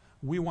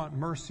 we want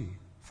mercy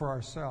for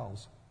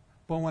ourselves.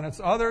 But when it's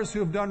others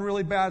who have done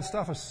really bad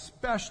stuff,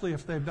 especially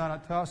if they've done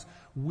it to us,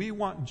 we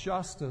want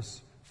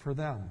justice for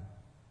them.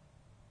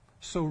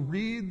 So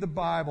read the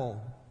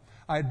Bible,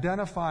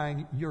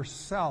 identifying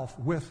yourself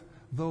with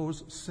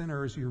those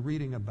sinners you're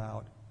reading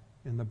about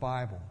in the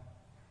Bible.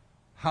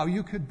 How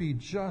you could be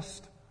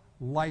just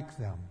like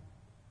them.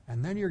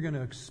 And then you're going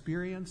to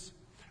experience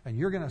and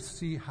you're going to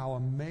see how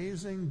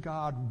amazing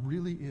God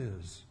really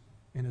is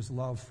in His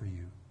love for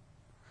you.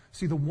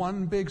 See, the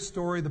one big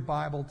story the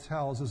Bible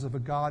tells is of a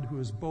God who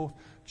is both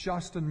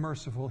just and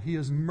merciful. He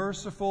is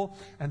merciful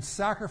and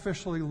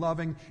sacrificially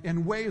loving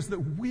in ways that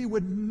we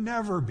would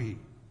never be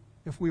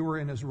if we were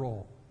in His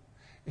role.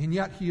 And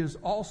yet He is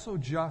also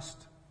just,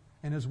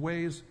 and His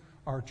ways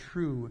are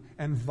true.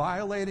 And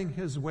violating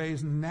His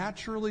ways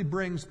naturally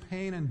brings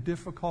pain and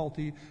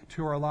difficulty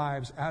to our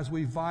lives as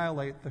we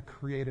violate the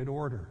created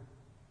order.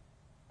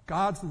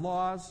 God's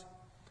laws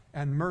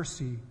and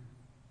mercy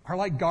are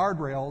like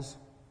guardrails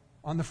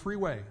on the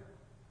freeway,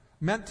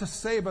 meant to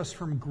save us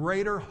from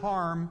greater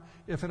harm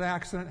if an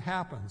accident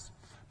happens.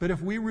 But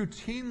if we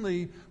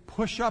routinely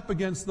push up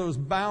against those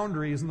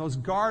boundaries and those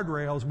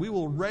guardrails, we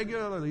will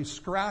regularly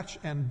scratch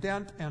and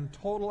dent and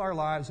total our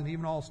lives, and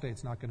even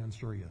Allstate's not going to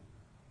insure you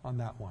on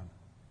that one.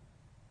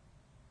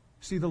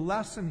 See, the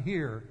lesson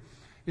here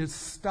is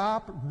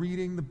stop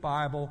reading the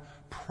Bible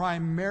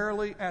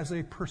primarily as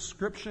a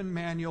prescription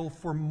manual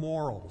for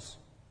morals.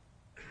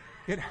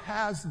 It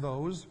has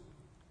those.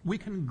 We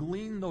can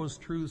glean those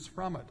truths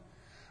from it.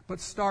 But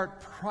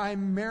start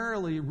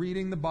primarily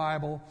reading the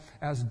Bible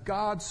as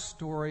God's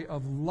story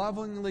of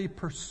lovingly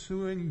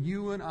pursuing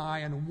you and I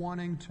and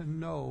wanting to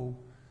know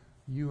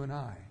you and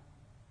I.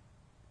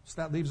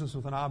 So that leaves us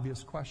with an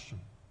obvious question.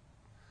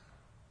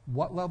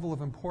 What level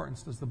of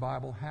importance does the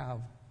Bible have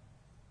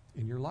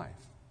in your life?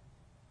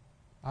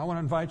 I want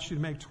to invite you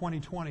to make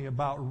 2020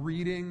 about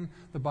reading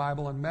the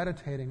Bible and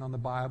meditating on the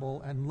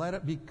Bible and let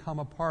it become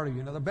a part of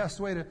you. Now, the best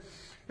way to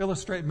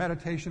illustrate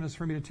meditation is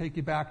for me to take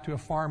you back to a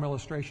farm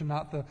illustration,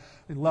 not the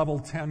level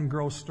 10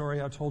 gross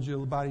story I told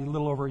you about a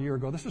little over a year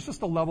ago. This is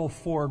just a level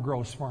 4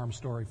 gross farm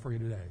story for you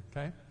today,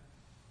 okay?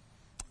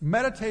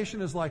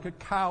 Meditation is like a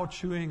cow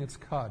chewing its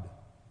cud.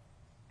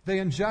 They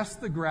ingest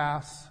the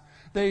grass,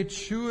 they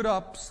chew it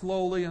up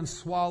slowly and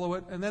swallow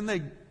it, and then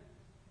they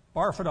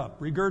barf it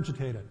up,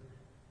 regurgitate it,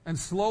 and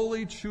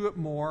slowly chew it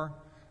more,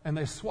 and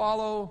they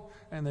swallow,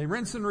 and they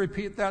rinse and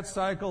repeat that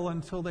cycle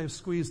until they've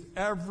squeezed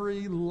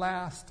every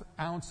last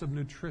ounce of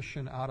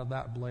nutrition out of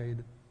that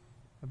blade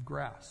of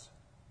grass.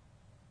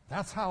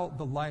 That's how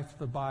the life of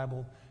the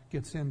Bible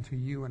gets into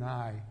you and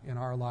I in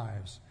our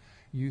lives.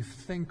 You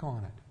think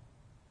on it.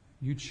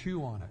 You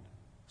chew on it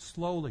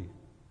slowly.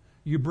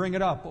 You bring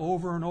it up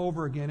over and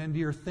over again into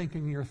your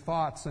thinking, your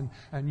thoughts, and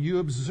you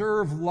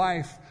observe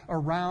life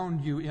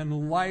around you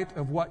in light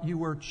of what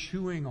you are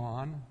chewing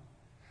on.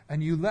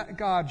 And you let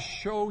God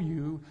show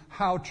you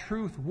how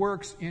truth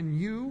works in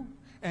you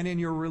and in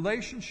your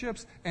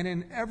relationships and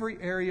in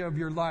every area of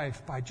your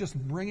life by just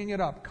bringing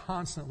it up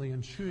constantly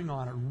and chewing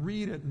on it.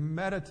 Read it,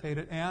 meditate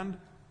it, and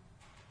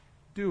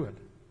do it.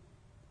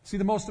 See,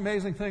 the most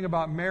amazing thing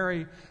about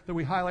Mary that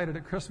we highlighted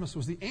at Christmas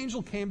was the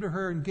angel came to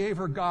her and gave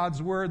her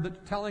God's word,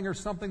 that telling her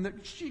something that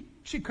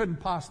she couldn't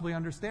possibly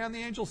understand. The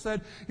angel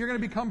said, you're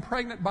going to become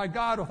pregnant by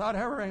God without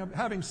ever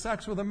having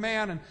sex with a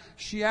man. And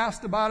she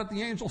asked about it.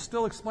 The angel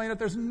still explained it.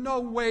 There's no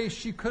way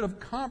she could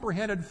have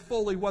comprehended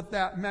fully what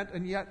that meant.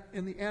 And yet,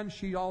 in the end,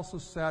 she also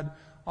said,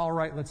 all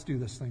right, let's do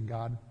this thing,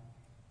 God.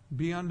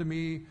 Be unto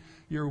me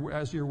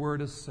as your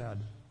word is said.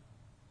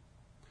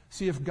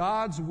 See, if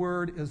God's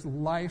word is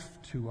life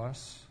to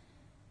us,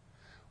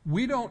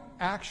 we don't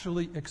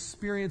actually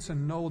experience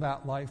and know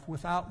that life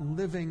without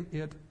living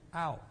it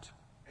out,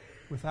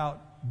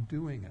 without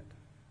doing it.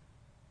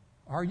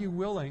 Are you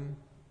willing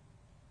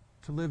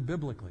to live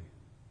biblically?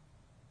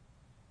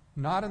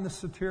 Not in the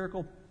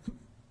satirical,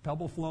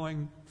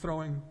 pebble-throwing,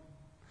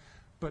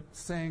 but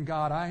saying,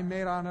 God, I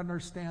may not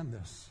understand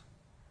this,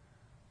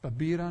 but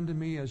be it unto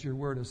me as your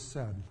word has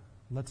said.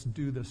 Let's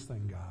do this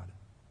thing, God.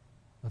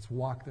 Let's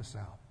walk this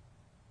out.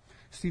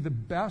 See, the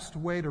best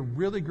way to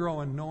really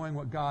grow in knowing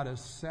what God has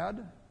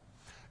said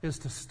is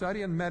to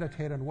study and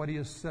meditate on what He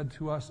has said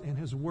to us in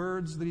His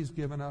words that He's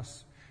given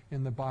us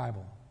in the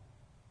Bible.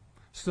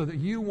 So that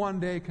you one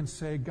day can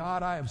say,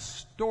 God, I have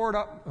stored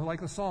up,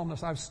 like the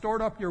psalmist, I've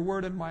stored up your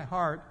word in my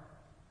heart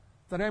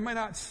that I may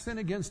not sin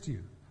against you,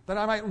 that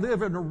I might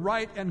live in a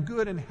right and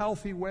good and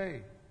healthy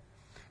way.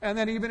 And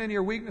then even in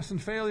your weakness and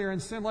failure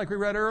and sin, like we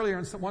read earlier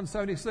in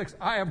 176,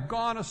 I have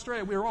gone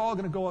astray. We're all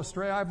going to go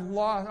astray. I'm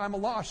a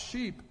lost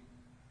sheep.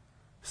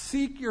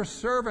 Seek your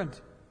servant,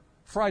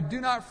 for I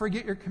do not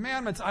forget your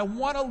commandments. I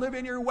want to live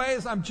in your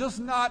ways. I'm just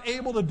not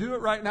able to do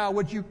it right now.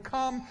 Would you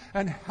come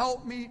and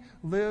help me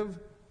live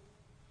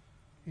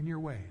in your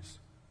ways?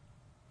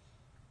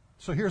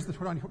 So here's the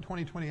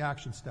 2020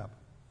 action step.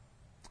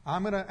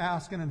 I'm going to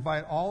ask and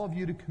invite all of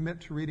you to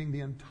commit to reading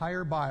the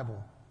entire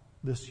Bible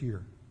this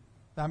year.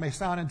 That may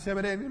sound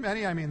intimidating to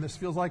many. I mean, this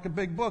feels like a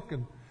big book.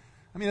 And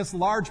I mean, it's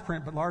large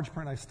print, but large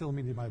print I still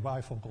need my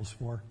bifocals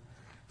for.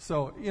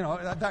 So,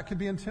 that could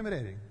be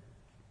intimidating.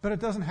 But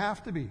it doesn't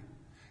have to be.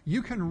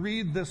 You can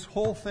read this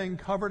whole thing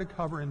cover to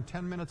cover in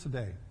 10 minutes a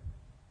day.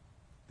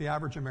 The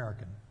average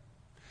American.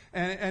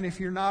 And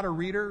if you're not a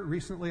reader,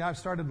 recently I've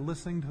started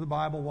listening to the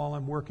Bible while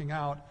I'm working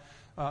out.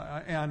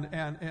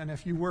 And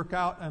if you work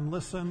out and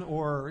listen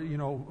or,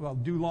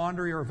 do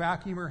laundry or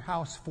vacuum your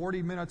house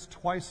 40 minutes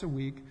twice a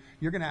week,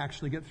 you're going to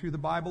actually get through the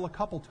Bible a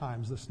couple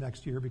times this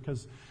next year,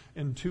 because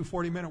in 2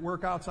 40-minute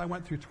workouts I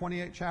went through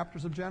 28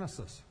 chapters of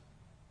Genesis.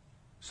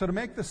 So to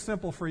make this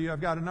simple for you, I've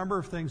got a number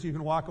of things you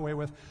can walk away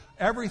with.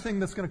 Everything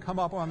that's going to come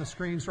up on the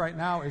screens right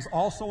now is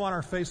also on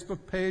our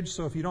Facebook page,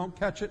 so if you don't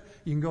catch it,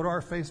 you can go to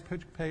our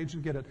Facebook page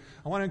and get it.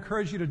 I want to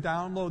encourage you to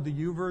download the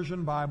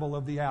YouVersion Bible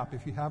of the app.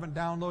 If you haven't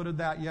downloaded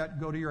that yet,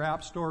 go to your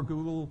App Store,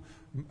 Google,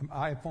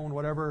 iPhone,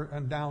 whatever,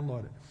 and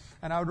download it.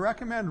 And I would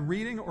recommend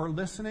reading or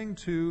listening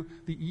to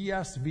the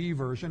ESV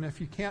version.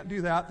 If you can't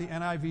do that, the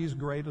NIV is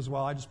great as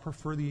well. I just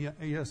prefer the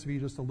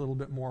ESV just a little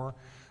bit more.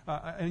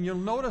 And you'll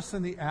notice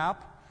in the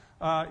app,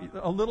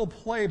 a little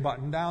play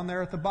button down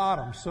there at the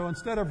bottom. So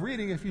instead of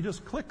reading, if you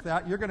just click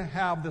that, you're going to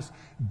have this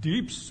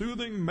deep,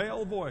 soothing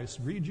male voice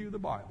read you the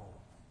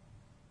Bible.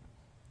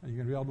 And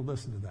you're going to be able to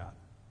listen to that.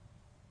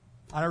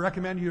 I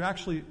recommend you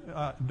actually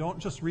don't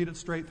just read it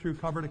straight through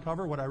cover to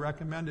cover. What I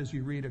recommend is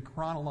you read a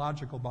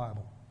chronological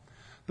Bible.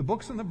 The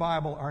books in the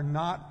Bible are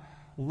not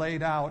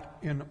laid out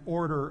in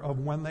order of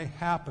when they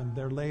happened.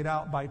 They're laid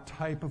out by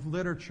type of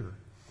literature.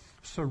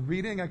 So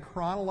reading a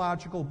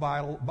chronological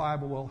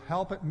Bible will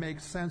help it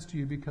make sense to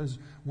you, because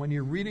when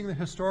you're reading the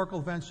historical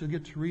events, you'll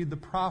get to read the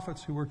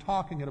prophets who were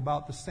talking at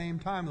about the same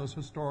time those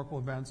historical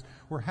events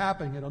were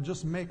happening. It'll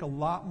just make a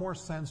lot more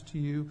sense to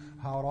you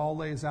how it all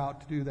lays out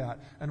to do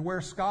that. And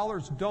where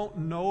scholars don't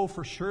know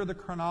for sure the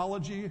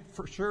chronology,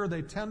 for sure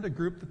they tend to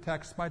group the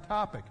text by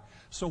topic.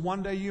 So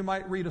one day you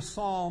might read a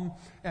psalm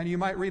and you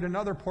might read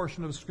another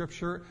portion of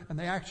Scripture, and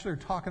they actually are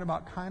talking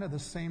about kind of the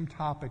same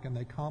topic and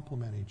they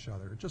complement each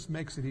other. It just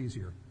makes it easier.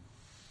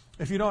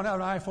 If you don't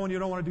have an iPhone, you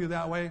don't want to do it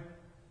that way,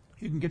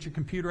 you can get your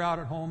computer out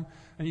at home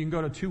and you can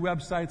go to two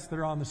websites that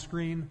are on the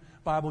screen,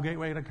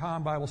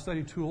 BibleGateway.com,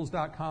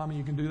 BibleStudyTools.com, and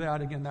you can do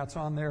that. Again, that's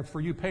on there.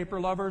 For you paper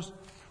lovers,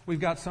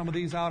 we've got some of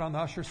these out on the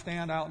usher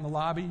stand out in the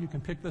lobby. You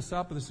can pick this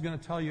up. This is going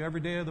to tell you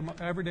every day of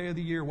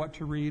the year what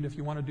to read if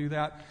you want to do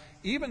that.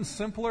 Even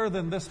simpler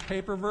than this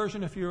paper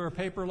version, if you're a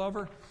paper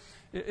lover,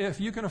 if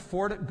you can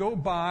afford it, go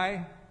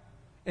buy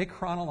a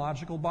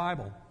chronological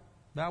Bible.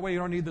 That way you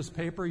don't need this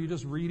paper. You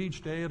just read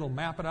each day. It'll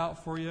map it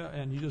out for you,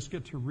 and you just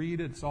get to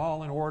read. It's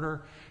all in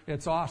order.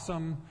 It's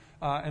awesome.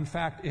 In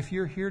fact, if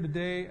you're here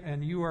today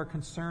and you are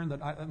concerned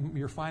that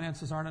your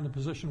finances aren't in a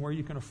position where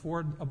you can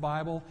afford a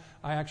Bible,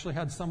 I actually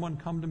had someone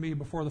come to me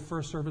before the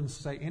first service and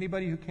say,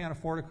 anybody who can't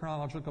afford a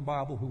chronological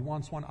Bible who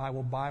wants one, I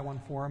will buy one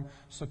for them.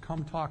 So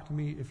come talk to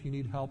me if you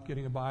need help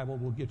getting a Bible.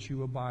 We'll get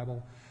you a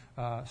Bible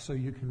so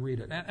you can read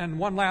it. And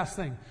one last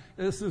thing.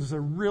 This is a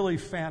really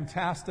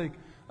fantastic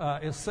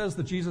it says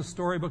the Jesus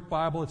Storybook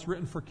Bible. It's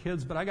written for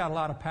kids, but I got a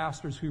lot of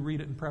pastors who read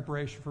it in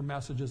preparation for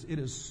messages. It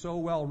is so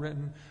well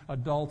written.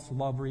 Adults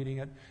love reading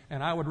it.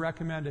 And I would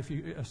recommend,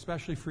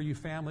 especially for you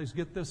families,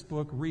 get this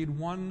book. Read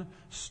one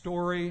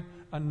story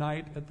a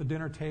night at the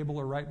dinner table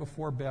or right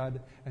before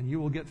bed, and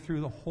you will get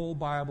through the whole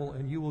Bible,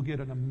 and you will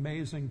get an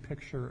amazing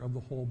picture of the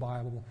whole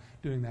Bible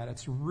doing that.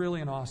 It's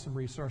really an awesome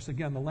resource.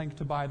 Again, the link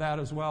to buy that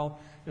as well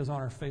is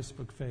on our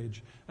Facebook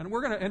page. And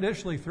we're going to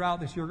initially, throughout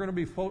this year, we're going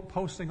to be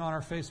posting on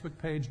our Facebook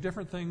page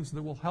different things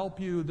that will help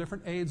you,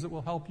 different aids that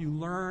will help you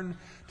learn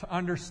to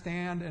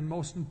understand and,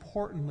 most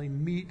importantly,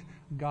 meet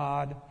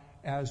God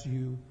as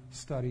you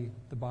study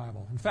the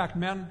Bible. In fact,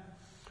 men,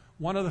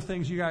 one of the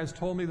things you guys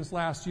told me this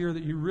last year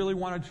that you really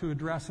wanted to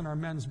address in our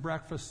men's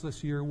breakfast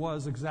this year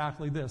was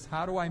exactly this.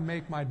 How do I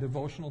make my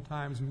devotional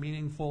times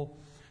meaningful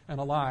and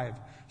alive?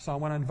 So I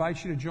want to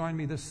invite you to join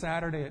me this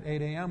Saturday at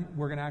 8 a.m.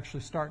 We're going to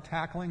actually start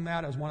tackling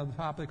that as one of the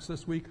topics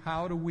this week.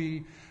 How do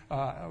we,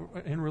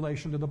 in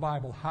relation to the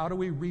Bible, how do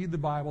we read the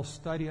Bible,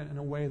 study it in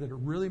a way that it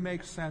really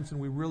makes sense and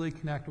we really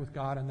connect with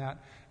God in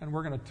that? And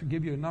we're going to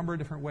give you a number of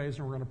different ways,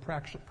 and we're going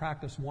to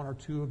practice one or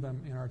two of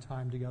them in our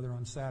time together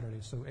on Saturday.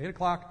 So 8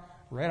 o'clock,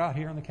 right out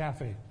here in the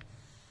cafe.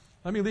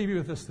 Let me leave you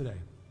with this today.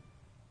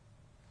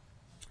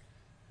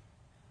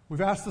 We've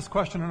asked this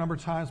question a number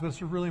of times, but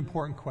it's a really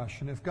important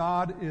question. If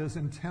God is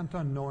intent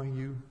on knowing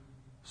you,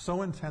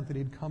 so intent that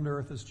He'd come to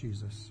earth as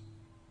Jesus,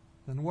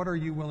 then what are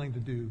you willing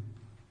to do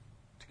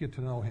to get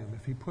to know Him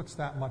if He puts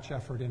that much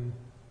effort into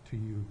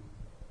you?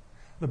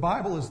 The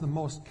Bible is the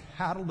most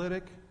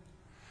catalytic,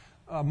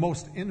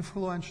 most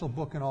influential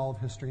book in all of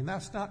history, and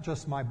that's not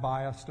just my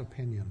biased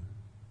opinion.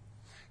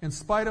 In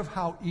spite of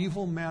how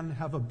evil men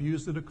have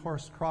abused it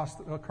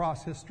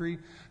across history,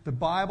 the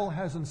Bible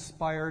has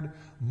inspired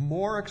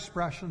more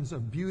expressions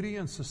of beauty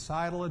and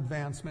societal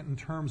advancement in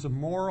terms of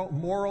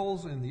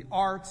morals, in the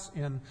arts,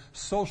 in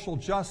social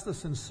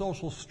justice, in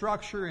social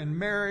structure, in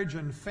marriage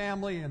and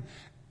family, in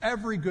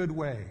every good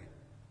way.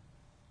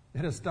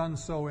 It has done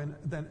so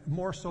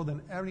more so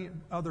than any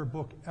other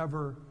book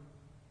ever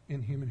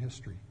in human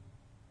history.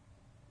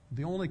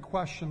 The only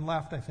question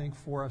left, I think,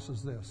 for us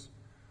is this.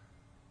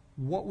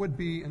 What would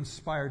be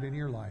inspired in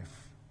your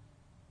life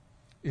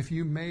if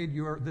you made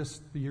this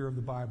the year of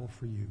the Bible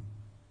for you?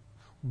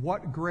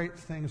 What great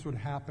things would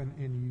happen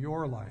in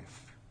your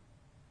life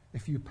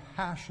if you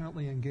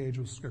passionately engage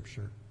with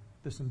Scripture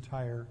this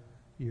entire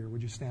year?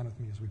 Would you stand with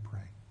me as we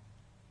pray?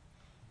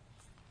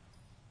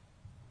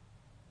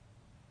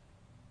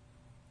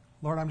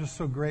 Lord, I'm just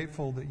so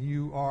grateful that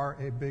you are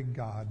a big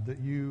God, that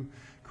you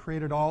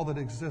created all that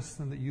exists,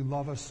 and that you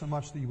love us so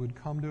much that you would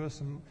come to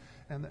us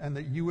and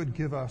that you would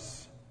give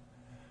us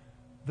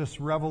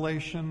this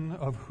revelation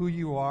of who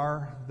you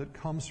are that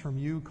comes from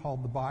you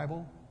called the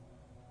Bible.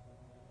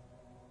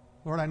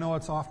 Lord, I know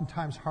it's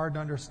oftentimes hard to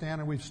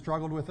understand, and we've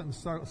struggled with it, and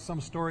some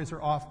stories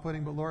are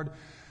off-putting, but Lord,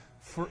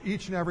 for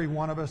each and every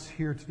one of us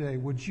here today,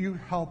 would you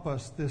help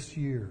us this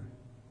year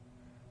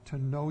to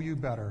know you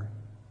better,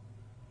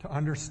 to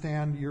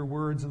understand your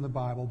words in the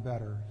Bible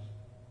better,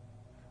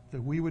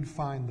 that we would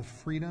find the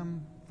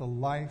freedom, the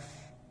life,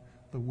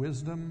 the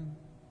wisdom,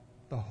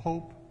 the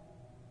hope,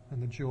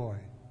 and the joy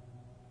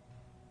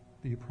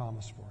that you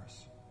promise for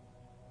us.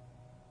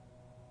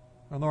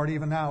 And Lord,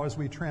 even now as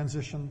we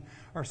transition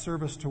our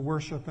service to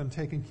worship and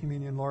taking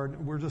communion,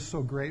 Lord, we're just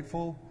so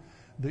grateful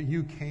that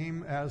you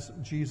came as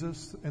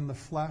Jesus in the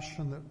flesh,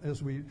 and that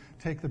as we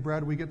take the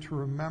bread, we get to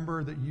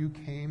remember that you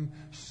came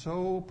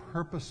so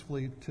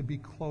purposefully to be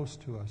close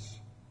to us.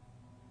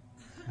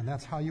 And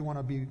that's how you want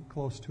to be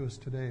close to us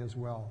today as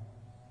well.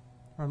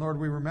 Our Lord,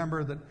 we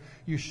remember that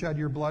you shed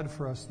your blood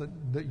for us,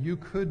 that you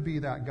could be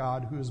that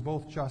God who is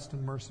both just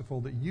and merciful,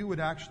 that you would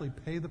actually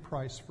pay the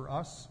price for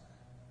us,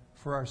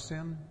 for our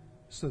sin,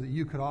 so that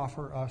you could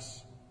offer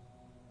us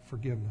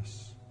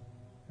forgiveness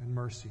and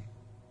mercy.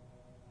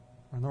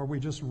 And Lord, we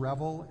just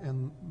revel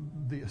in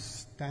the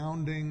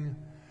astounding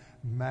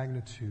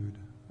magnitude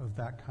of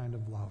that kind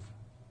of love.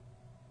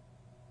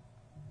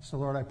 So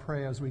Lord, I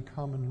pray as we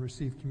come and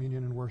receive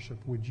communion and worship,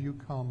 would you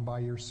come by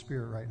your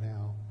Spirit right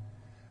now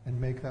and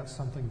make that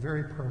something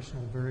very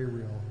personal, very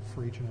real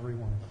for each and every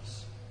one of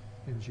us.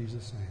 In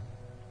Jesus'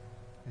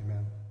 name,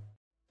 amen.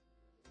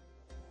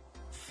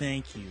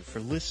 Thank you for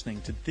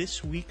listening to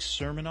this week's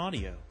sermon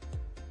audio.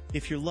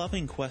 If you're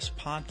loving Quest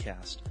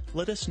Podcast,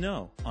 let us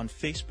know on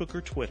Facebook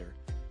or Twitter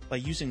by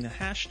using the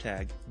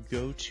hashtag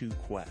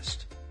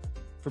 #GoToQuest.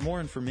 For more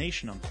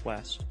information on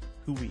Quest,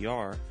 who we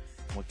are,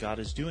 and what God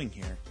is doing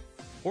here,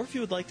 or if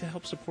you would like to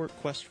help support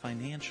Quest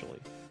financially,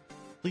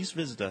 please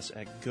visit us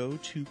at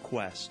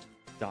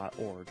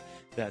gotoquest.org.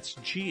 That's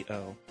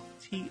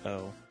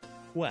GOTO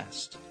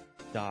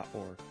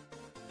Quest.org.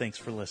 Thanks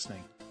for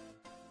listening.